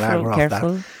strong lager off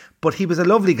Careful. that. But he was a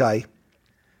lovely guy.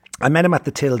 I met him at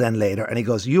the till then later, and he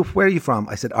goes, "Where are you from?"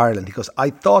 I said, "Ireland." He goes,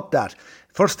 "I thought that.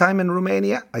 First time in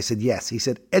Romania?" I said, "Yes." He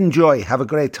said, "Enjoy, have a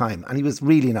great time." And he was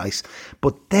really nice.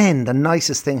 But then the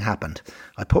nicest thing happened.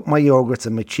 I put my yogurts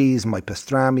and my cheese and my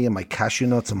pastrami and my cashew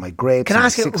nuts and my grapes Can I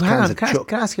ask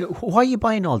you, why are you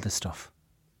buying all this stuff?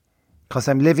 Because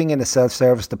I'm living in a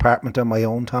self-service department on my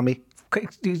own, Tommy.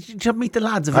 Did you meet the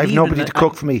lads of I have nobody to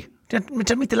cook for me. Did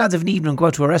you meet the lads of an evening and go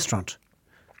out to a restaurant?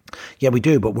 Yeah, we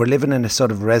do, but we're living in a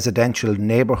sort of residential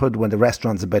neighbourhood when the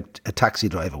restaurant's about a taxi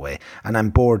drive away, and I'm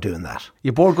bored doing that.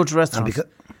 You're bored going to restaurants? So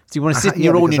you want to sit in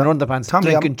your own in underpants,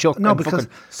 drinking Chuck and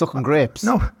sucking grapes?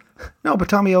 No, but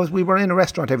Tommy, we were in a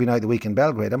restaurant every night of the week in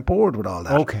Belgrade. I'm bored with all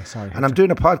that. Okay, sorry. And I'm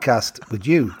doing a podcast with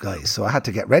you guys, so I had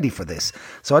to get ready for this.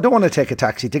 So I don't want to take a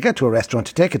taxi to get to a restaurant,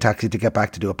 to take a taxi to get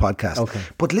back to do a podcast. Okay.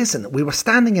 But listen, we were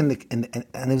standing in and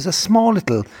it was a small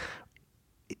little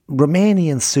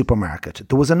Romanian supermarket.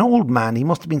 There was an old man, he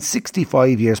must have been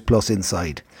 65 years plus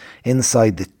inside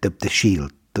the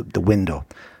shield, the window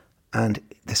and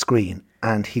the screen.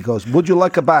 And he goes, "Would you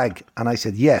like a bag?" And I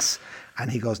said, "Yes."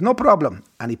 And he goes, "No problem."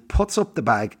 And he puts up the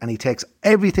bag and he takes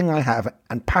everything I have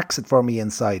and packs it for me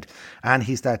inside. And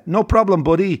he's that, "No problem,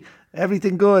 buddy.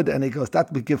 Everything good." And he goes,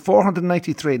 "That would give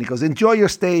 493. And he goes, "Enjoy your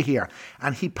stay here."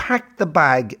 And he packed the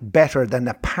bag better than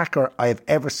a packer I have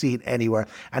ever seen anywhere.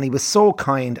 And he was so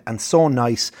kind and so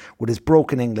nice with his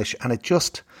broken English. And it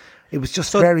was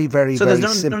just very, very, very simple. So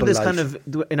there's none of this life. Kind of,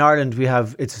 in Ireland we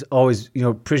have, it's always,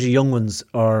 pretty young ones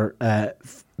or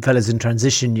fellas in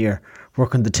transition year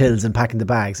working the tills and packing the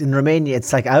bags. In Romania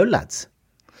it's like owl lads.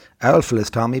 Owl fellas,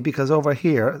 Tommy, because over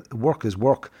here work is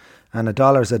work. And a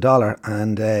dollar's a dollar,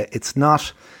 and it's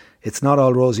not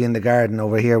all rosy in the garden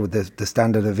over here with the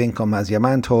standard of income. As your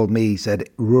man told me, he said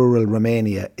rural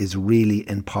Romania is really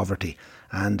in poverty.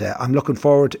 And I'm looking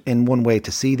forward in one way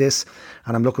to see this.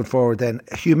 And I'm looking forward then.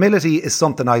 Humility is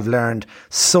something I've learned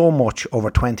so much over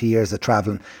 20 years of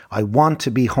travelling. I want to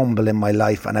be humble in my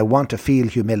life and I want to feel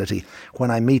humility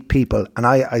when I meet people. And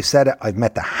I said it, I've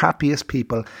met the happiest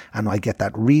people and I get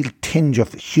that real tinge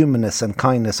of humanness and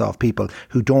kindness of people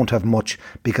who don't have much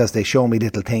because they show me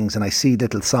little things and I see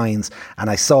little signs. And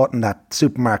I saw it in that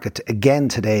supermarket again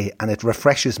today and it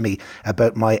refreshes me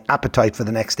about my appetite for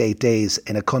the next 8 days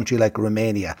in a country like Romania,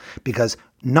 because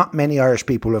not many Irish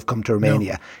people have come to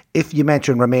Romania. No. If you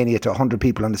mention Romania to 100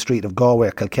 people on the street of Galway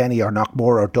or Kilkenny or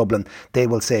Knockmore or Dublin, they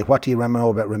will say, "What do you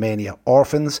know about Romania?"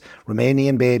 Orphans,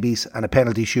 Romanian babies and a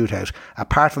penalty shootout.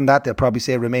 Apart from that, they'll probably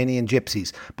say Romanian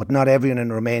gypsies, but not everyone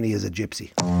in Romania is a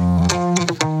gypsy.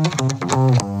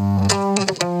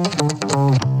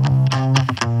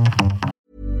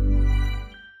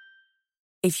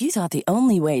 If you thought the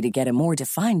only way to get a more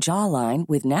defined jawline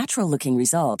with natural-looking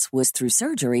results was through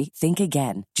surgery, think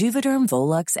again. Juvederm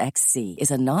Volux XC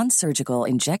is a non-surgical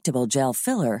injectable gel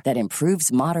filler that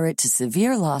improves moderate to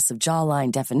severe loss of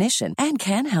jawline definition and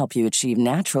can help you achieve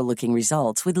natural-looking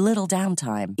results with little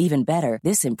downtime. Even better,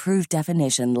 this improved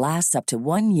definition lasts up to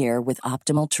 1 year with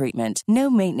optimal treatment.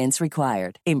 No maintenance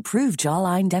required. Improve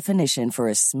jawline definition for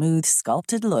a smooth,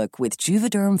 sculpted look with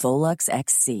Juvederm Volux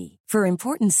XC. For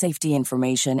important safety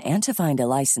information and to find a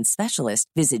licensed specialist,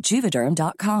 visit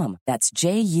Juvederm.com. That's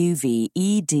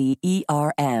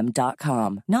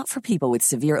JUVEDERM.com. Not for people with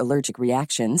severe allergic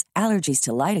reactions, allergies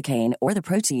to lidocaine, or the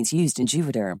proteins used in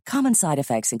Juvederm. Common side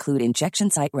effects include injection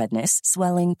site redness,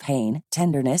 swelling, pain,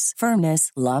 tenderness,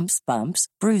 firmness, lumps, bumps,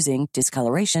 bruising,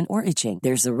 discoloration, or itching.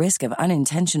 There's a risk of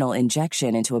unintentional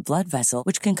injection into a blood vessel,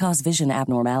 which can cause vision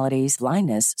abnormalities,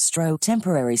 blindness, stroke,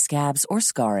 temporary scabs, or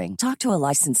scarring. Talk to a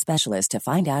licensed specialist to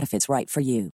find out if it's right for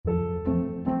you.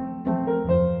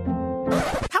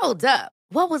 Hold up.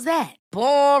 What was that?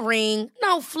 Boring.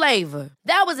 No flavor.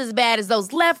 That was as bad as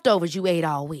those leftovers you ate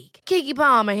all week. Keke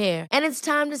Palmer here, and it's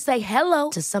time to say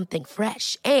hello to something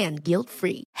fresh and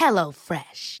guilt-free. Hello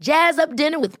Fresh. Jazz up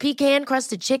dinner with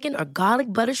pecan-crusted chicken or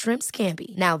garlic butter shrimp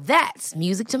scampi. Now that's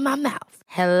music to my mouth.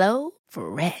 Hello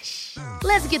Fresh.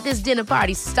 Let's get this dinner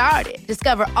party started.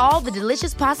 Discover all the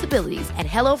delicious possibilities at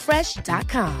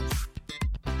hellofresh.com.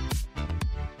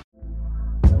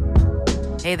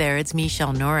 Hey there, it's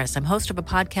Michelle Norris. I'm host of a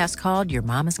podcast called Your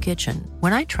Mama's Kitchen.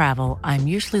 When I travel, I'm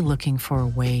usually looking for a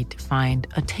way to find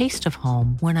a taste of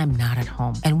home when I'm not at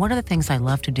home. And one of the things I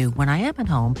love to do when I am at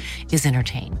home is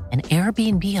entertain. And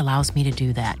Airbnb allows me to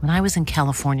do that. When I was in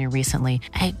California recently,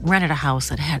 I rented a house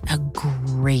that had a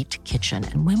great kitchen.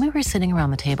 And when we were sitting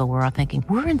around the table, we were all thinking,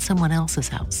 we're in someone else's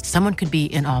house. Someone could be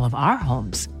in all of our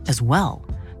homes as well.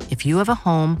 If you have a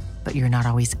home, but you're not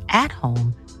always at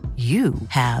home, you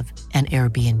have an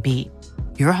Airbnb.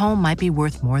 Your home might be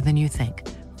worth more than you think.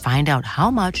 Find out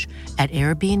how much at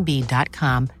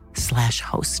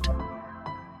airbnb.com/host.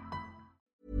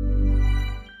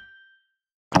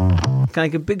 Can I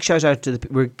give a big shout out to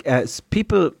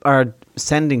people are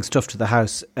sending stuff to the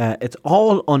house. It's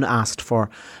all unasked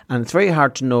for, and it's very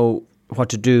hard to know what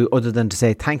to do other than to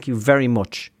say thank you very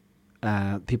much.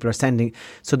 People are sending.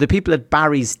 So the people at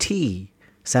Barry's Tea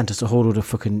sent us a whole load of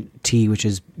fucking tea, which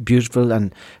is beautiful,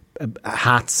 and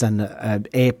hats and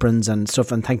aprons and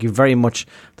stuff. And thank you very much,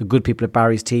 the good people at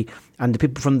Barry's Tea. And the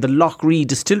people from the Loughree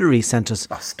Distillery sent us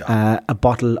a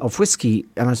bottle of whiskey.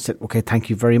 And I said, okay,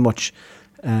 thank you very much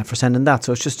for sending that.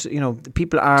 So it's just, the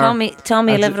people are... Tommy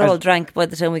will have it all drank by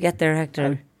the time we get there,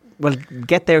 Hector. Well,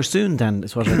 get there soon then,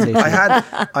 is what I'd say.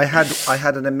 I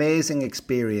had an amazing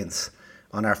experience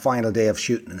on our final day of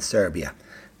shooting in Serbia.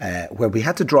 Where we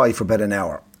had to drive for about an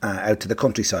hour out to the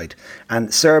countryside.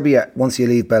 And Serbia, once you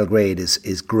leave Belgrade,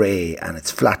 is grey and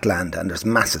it's flat land, and there's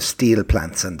massive steel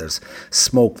plants and there's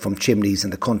smoke from chimneys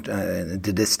in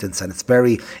the distance, and it's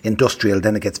very industrial.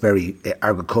 Then it gets very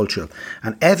agricultural.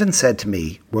 And Evan said to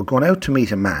me, we're going out to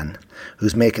meet a man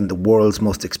who's making the world's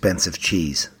most expensive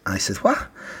cheese. And I said, what?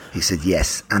 He said,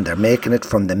 yes, and they're making it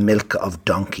from the milk of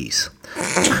donkeys.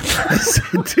 I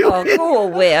said, go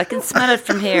away, I can smell it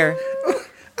from here.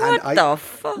 What the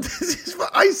fuck? This is what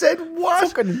I said. What?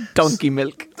 Fucking donkey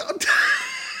milk.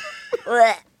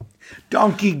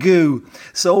 Donkey goo.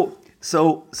 So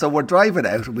we're driving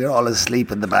out. We're all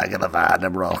asleep in the back of the van,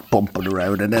 and we're all bumping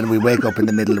around. And then we wake up in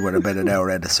the middle. We're about an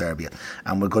hour out of Serbia,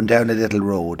 and we're going down a little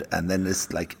road. And then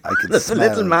it's like I can There's smell. A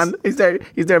little man. He's there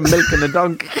milking a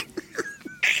donkey.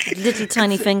 Little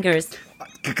tiny fingers.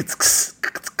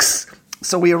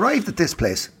 So we arrived at this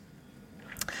place,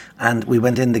 and we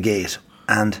went in the gate.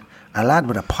 And a lad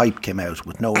with a pipe came out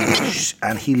with no English,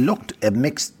 and he looked a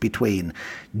mix between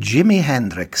Jimi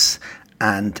Hendrix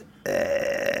and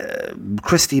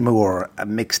Christy Moore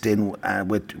mixed in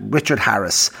with Richard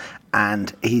Harris,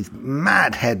 and he's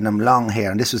mad heading him, long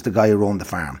hair, and this was the guy who owned the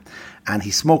farm, and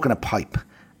he's smoking a pipe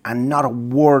and not a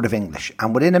word of English.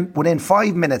 And within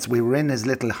 5 minutes we were in his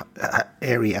little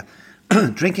area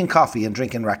drinking coffee and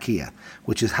drinking rakia,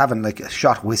 which is having like a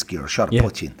shot of whiskey or a shot of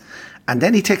poitín. And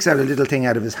then he takes out a little thing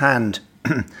out of his hand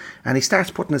and he starts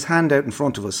putting his hand out in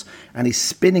front of us, and he's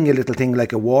spinning a little thing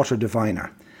like a water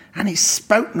diviner. And he's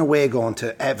spouting away going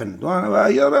to Evan.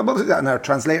 And our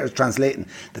translator's translating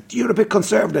that you're a bit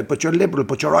conservative, but you're liberal,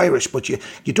 but you're Irish, but you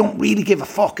don't really give a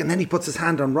fuck. And then he puts his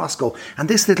hand on Roscoe, and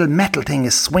this little metal thing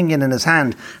is swinging in his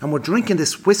hand, and we're drinking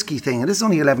this whiskey thing, and this is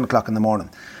only 11 o'clock in the morning.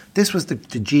 This was the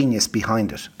genius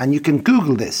behind it. And you can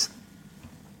Google this.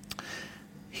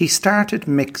 He started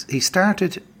in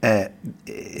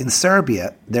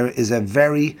Serbia. There is a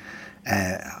very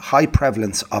high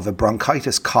prevalence of a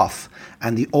bronchitis cough,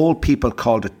 and the old people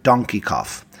called it donkey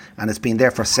cough, and it's been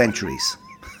there for centuries.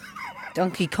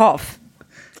 Donkey cough?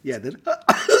 Yeah,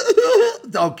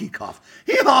 donkey cough.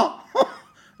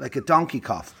 Like a donkey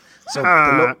cough.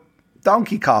 So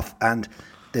donkey cough, and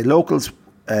the locals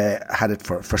had it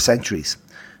for centuries.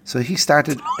 So he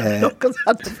started... locals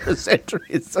had it for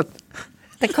centuries.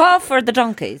 The cough or the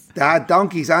donkeys? The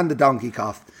donkeys and the donkey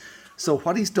cough. So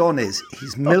what he's done is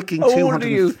he's milking 200... How old are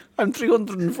you? I'm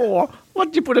 304.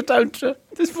 What do you put it down to?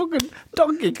 This fucking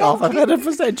donkey cough. I've had it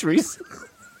for centuries.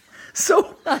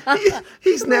 So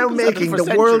he's now making the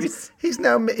world. He's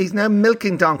now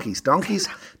milking donkeys. Donkeys.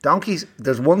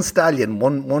 There's one stallion.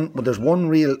 There's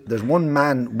one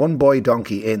man, one boy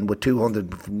donkey in with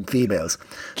 200 females.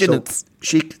 So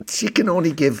she can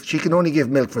only give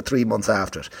milk for 3 months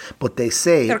after it. But they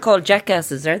say they're called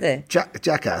jackasses, are they?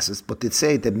 Jackasses. But they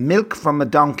say the milk from a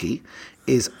donkey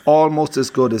is almost as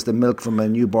good as the milk from a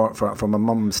newborn from a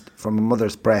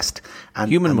mother's breast. And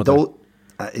human mother.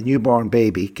 A newborn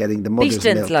baby getting the mother's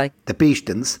milk. The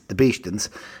Beeshtons.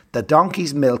 The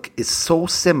donkey's milk is so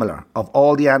similar of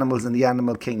all the animals in the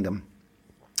animal kingdom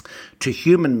to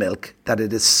human milk that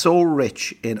it is so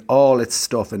rich in all its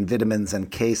stuff and vitamins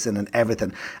and casein and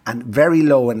everything, and very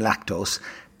low in lactose,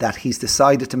 that he's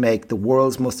decided to make the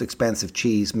world's most expensive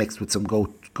cheese mixed with some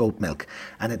goat milk.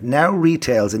 And it now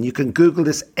retails, and you can Google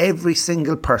this, every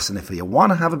single person, if you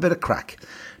want to have a bit of crack,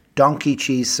 Donkey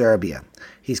Cheese Serbia.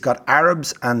 He's got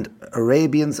Arabs and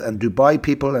Arabians and Dubai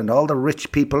people and all the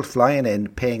rich people flying in,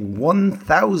 paying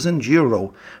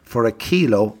 €1,000 for a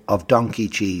kilo of donkey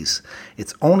cheese.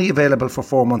 It's only available for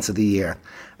 4 months of the year,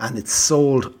 and it's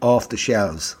sold off the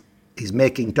shelves. He's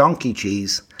making donkey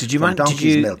cheese from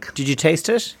donkey's milk. Did you taste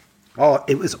it? Oh,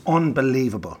 it was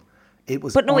unbelievable. It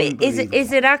was. But no, is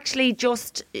it actually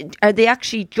just? Are they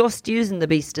actually just using the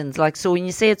beastons? Like, so when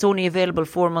you say it's only available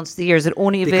 4 months of the year, is it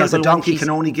only available? Because a donkey can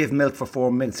only give milk for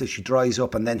 4 months, so she dries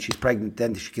up, and then she's pregnant.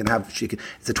 Then she can.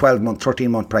 It's a 12-month,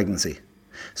 13-month pregnancy.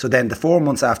 So then the 4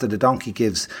 months after the donkey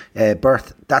gives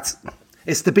birth,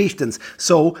 it's the beastons.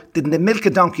 So didn't they milk a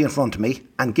donkey in front of me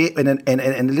and gave in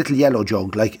a little yellow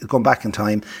jug, like going back in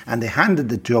time, and they handed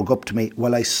the jug up to me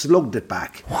while I slugged it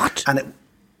back. What? And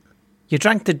you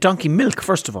drank the donkey milk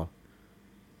first of all?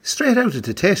 Straight out of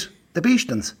the tit. The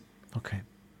beastons. Okay.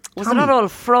 Was it not all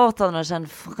froth on it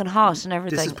and fucking hot and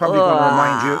everything? This is probably going to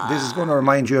remind you. This is going to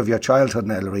remind you of your childhood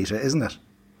now, Loretta, isn't it?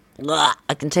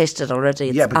 I can taste it already.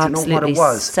 It's but you know what it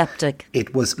was? Septic.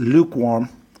 It was lukewarm,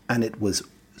 and it was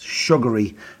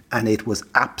sugary, and it was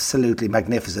absolutely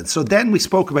magnificent. So then we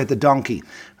spoke about the donkey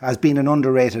as being an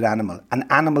underrated animal, an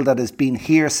animal that has been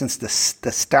here since the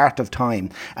start of time,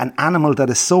 an animal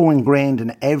that is so ingrained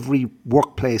in every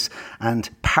workplace and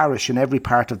parish in every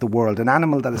part of the world, an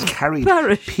animal that has carried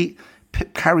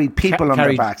people on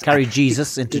their backs. Carried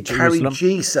Jesus into Jerusalem. Carried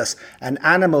Jesus, an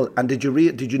animal. And did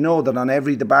you know that on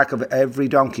the back of every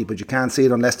donkey, but you can't see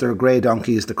it unless they're a grey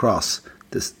donkey, is the cross.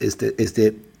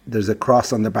 There's a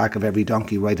cross on the back of every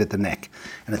donkey right at the neck,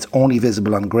 and it's only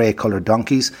visible on grey coloured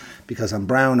donkeys, because on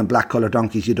brown and black coloured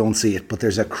donkeys you don't see it, but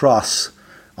there's a cross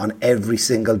on every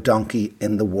single donkey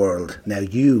in the world. Now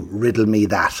you riddle me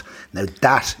that. Now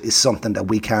that is something that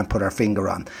we can't put our finger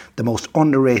on. The most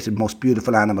underrated, most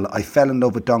beautiful animal. I fell in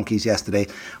love with donkeys yesterday.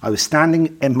 I was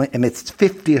standing amidst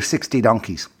 50 or 60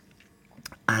 donkeys,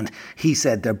 and he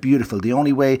said they're beautiful. The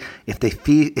only way, if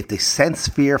they sense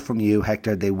fear from you,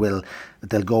 Hector, they'll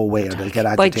go away, or they'll get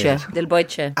agitated. They'll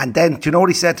bite you. And then, do you know what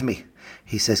he said to me?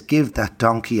 He says, "Give that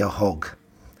donkey a hug."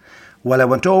 Well, I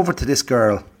went over to this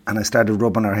girl and I started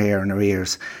rubbing her hair and her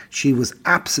ears. She was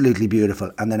absolutely beautiful.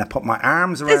 And then I put my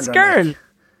arms around her girl. neck.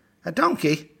 A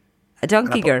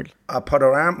donkey Girl. I put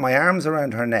my arms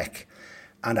around her neck,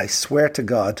 and I swear to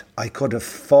God, I could have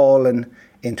fallen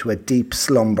into a deep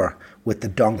slumber with the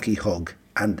donkey hug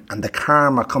and the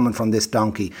karma coming from this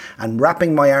donkey, and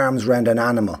wrapping my arms around an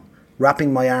animal,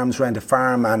 wrapping my arms around a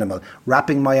farm animal,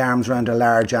 wrapping my arms around a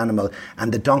large animal,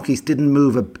 and the donkeys didn't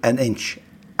move an inch.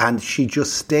 And she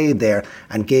just stayed there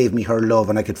and gave me her love,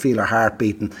 and I could feel her heart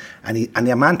beating. And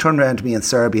the man turned around to me in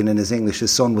Serbian in his English.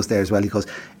 His son was there as well. He goes,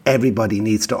 "Everybody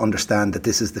needs to understand that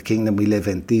this is the kingdom we live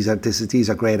in. These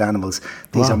are great animals.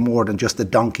 These are more than just a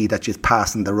donkey that just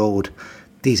passing the road.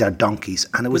 These are donkeys."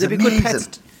 And it was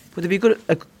amazing.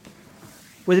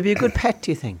 Would it be a good pet, do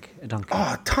you think, a donkey?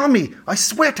 Oh, Tommy, I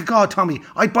swear to God, Tommy,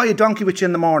 I'd buy a donkey with you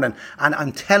in the morning, and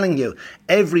I'm telling you,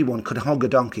 everyone could hug a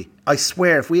donkey. I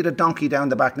swear, if we had a donkey down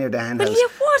the back near the hen house...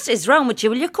 What is wrong with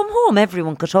you? Will you come home?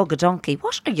 Everyone could hug a donkey.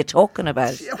 What are you talking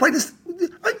about?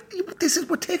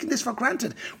 We're taking this for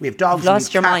granted. We have dogs. You've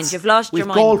lost your mind. You've lost your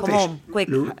mind. Goldfish. Come home, quick.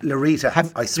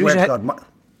 Loretta, I swear to God.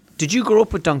 Did you grow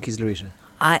up with donkeys, Loretta?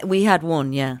 We had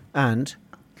one, yeah. And?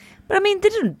 But I mean, they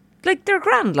didn't, like, they're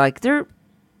grand, like, they're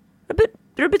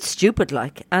a bit stupid,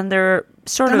 like, and they're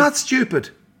not stupid.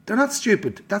 They're not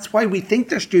stupid. That's why we think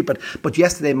they're stupid. But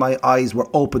yesterday my eyes were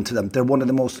open to them. They're one of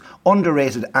the most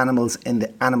underrated animals in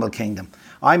the animal kingdom.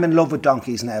 I'm in love with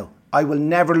donkeys now. I will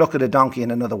never look at a donkey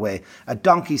in another way.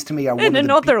 Donkeys to me are one of the... In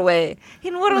another way?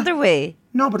 In what other way?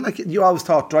 No, but like you always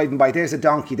thought driving by, there's a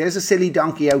donkey. There's a silly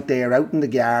donkey out there, out in the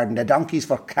yard, and the donkey's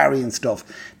for carrying stuff.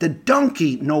 The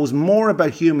donkey knows more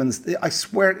about humans. I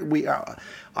swear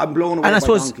I'm blown away by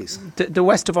donkeys. And I suppose the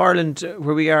west of Ireland,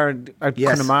 where we are,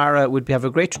 Connemara, would have a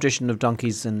great tradition of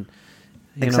donkeys and...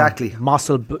 Exactly.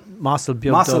 Mossel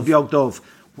Beag Dove.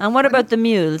 And what about the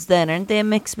mules then? Aren't they a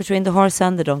mix between the horse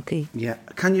and the donkey? Yeah.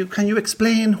 Can you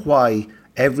explain why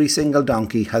every single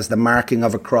donkey has the marking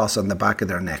of a cross on the back of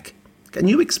their neck? Can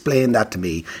you explain that to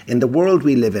me in the world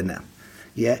we live in now?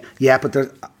 Yeah, but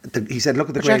he said, look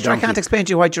at the grey donkey. I can't explain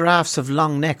to you why giraffes have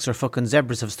long necks or fucking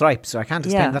zebras have stripes. So I can't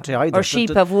explain that to you either. Or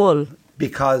sheep have wool.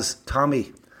 Because,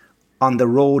 Tommy, on the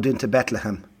road into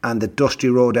Bethlehem, and the dusty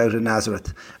road out of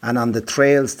Nazareth and on the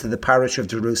trails to the parish of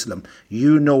Jerusalem.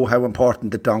 You know how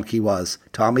important the donkey was.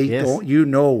 Tommy, don't you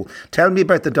know? Tell me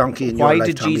about the donkey in your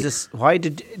life, Tommy. Why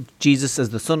did Jesus, as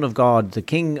the Son of God, the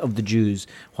King of the Jews,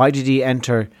 why did he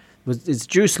enter, it's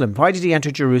Jerusalem, why did he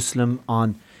enter Jerusalem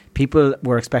on... People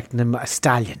were expecting him a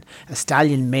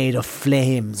stallion made of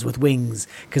flames with wings,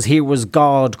 because here was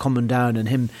God coming down, and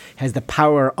him has the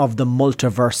power of the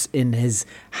multiverse in his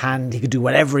hand. He could do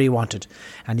whatever he wanted,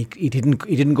 and he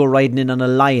didn't go riding in on a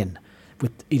lion.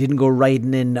 He didn't go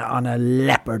riding in on a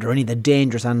leopard or any of the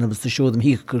dangerous animals to show them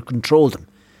he could control them.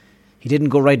 He didn't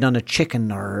go riding on a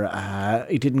chicken, or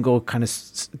he didn't go kind of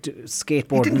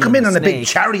skateboarding. He didn't come in on a big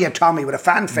chariot, Tommy, with a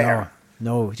fanfare.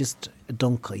 No, just a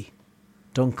donkey.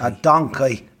 A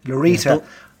donkey. Loretta,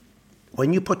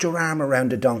 when you put your arm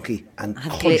around a donkey and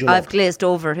I've glazed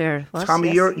over here. What?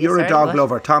 Tommy, you're a dog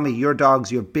lover. Tommy, you have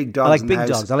big dogs. I like big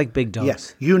dogs. I like big dogs.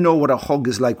 Yes, you know what a hug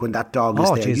is like when that dog is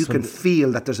there. Geez, you can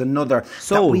feel that there's another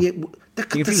soul.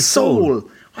 The soul.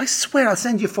 I swear, I'll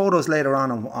send you photos later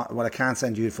on. Well, I can't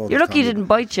send you photos. You're lucky Tommy. He didn't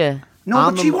bite you.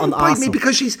 No, but she won't bite me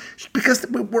because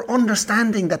we're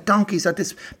understanding that donkeys are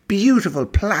this beautiful,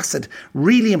 placid,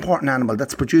 really important animal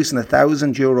that's producing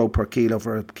 €1,000 per kilo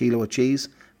for a kilo of cheese.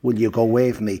 Will you go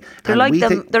away from me? They're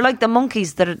like the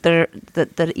monkeys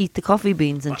that eat the coffee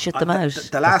beans and shit them out.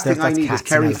 The last thing I need is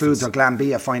Kerry Foods or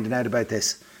Glanbia finding out about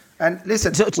this. And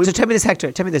listen, so tell me this,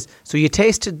 Hector. Tell me this. So you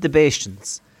tasted the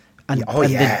Bastions.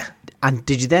 And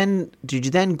did you then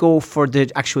go for the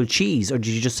actual cheese, or did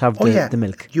you just have the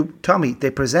milk? Tommy, they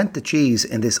present the cheese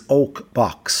in this oak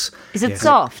box. Is it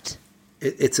soft?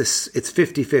 It's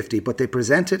 50-50, but they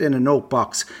present it in an oak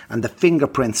box, and the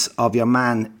fingerprints of your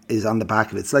man is on the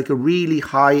back of it. It's like a really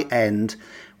high-end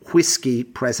whiskey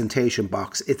presentation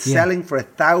box. It's selling for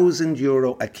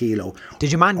 €1,000 a kilo.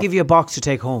 Did your man give you a box to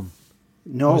take home?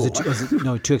 No, was it too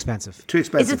expensive? Too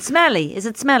expensive. Is it smelly? Is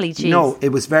it smelly cheese? No, it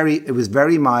was very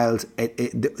mild.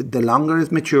 The longer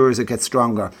it matures, it gets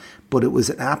stronger. But it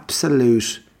was an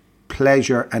absolute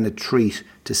pleasure and a treat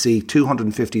to see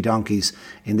 250 donkeys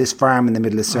in this farm in the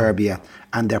middle of Serbia,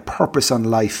 and their purpose on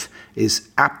life is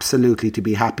absolutely to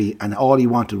be happy. And all he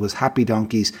wanted was happy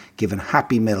donkeys given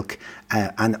happy milk,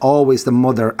 and always the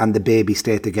mother and the baby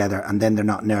stay together, and then they're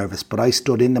not nervous. But I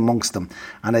stood in amongst them,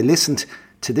 and I listened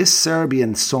to this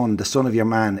Serbian son, the son of your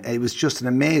man. It was just an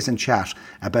amazing chat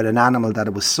about an animal that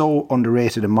it was so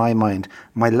underrated in my mind.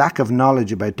 My lack of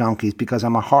knowledge about donkeys, because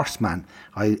I'm a horseman.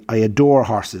 I adore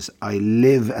horses. I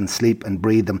live and sleep and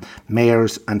breathe them.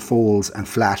 Mares and foals and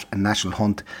flat and national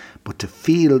hunt. But to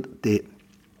feel the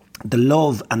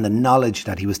love and the knowledge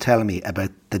that he was telling me about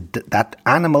that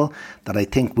animal that I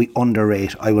think we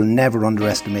underrate. I will never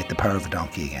underestimate the power of a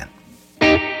donkey again.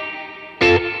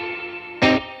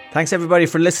 Thanks everybody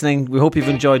for listening. We hope you've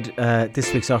enjoyed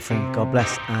this week's offering. God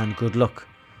bless and good luck.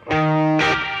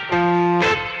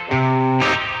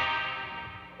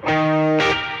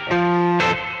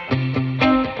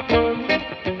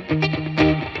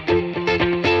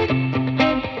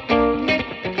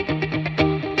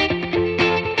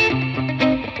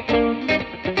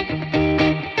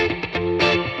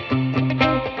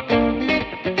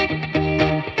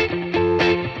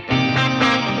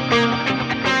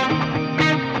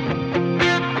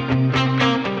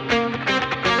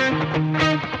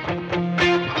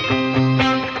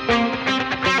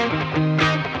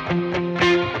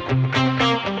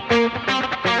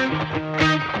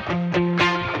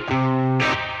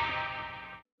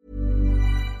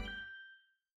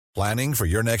 Planning for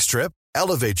your next trip?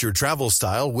 Elevate your travel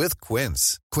style with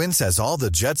Quince. Quince has all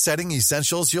the jet-setting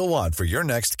essentials you'll want for your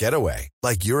next getaway,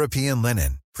 like European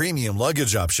linen, premium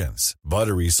luggage options,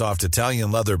 buttery soft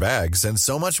Italian leather bags, and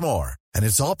so much more. And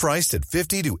it's all priced at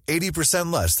 50 to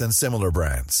 80% less than similar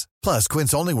brands. Plus,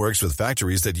 Quince only works with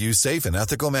factories that use safe and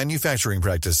ethical manufacturing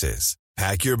practices.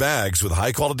 Pack your bags with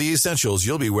high-quality essentials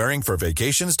you'll be wearing for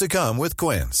vacations to come with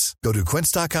Quince. Go to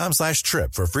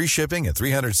quince.com/trip for free shipping and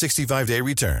 365-day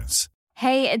returns.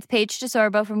 Hey, it's Paige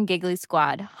DeSorbo from Giggly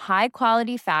Squad. High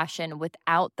quality fashion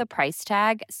without the price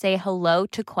tag. Say hello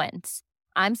to Quince.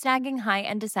 I'm snagging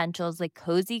high-end essentials like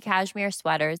cozy cashmere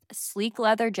sweaters, sleek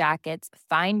leather jackets,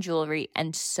 fine jewelry,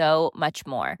 and so much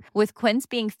more. With Quince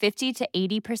being 50 to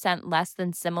 80% less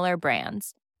than similar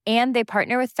brands. And they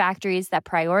partner with factories that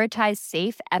prioritize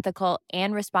safe, ethical,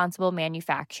 and responsible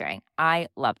manufacturing. I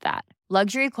love that.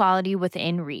 Luxury quality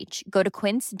within reach. Go to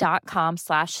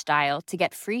quince.com/style to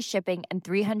get free shipping and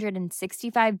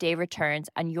 365-day returns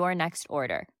on your next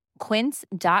order.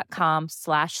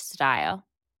 Quince.com/style.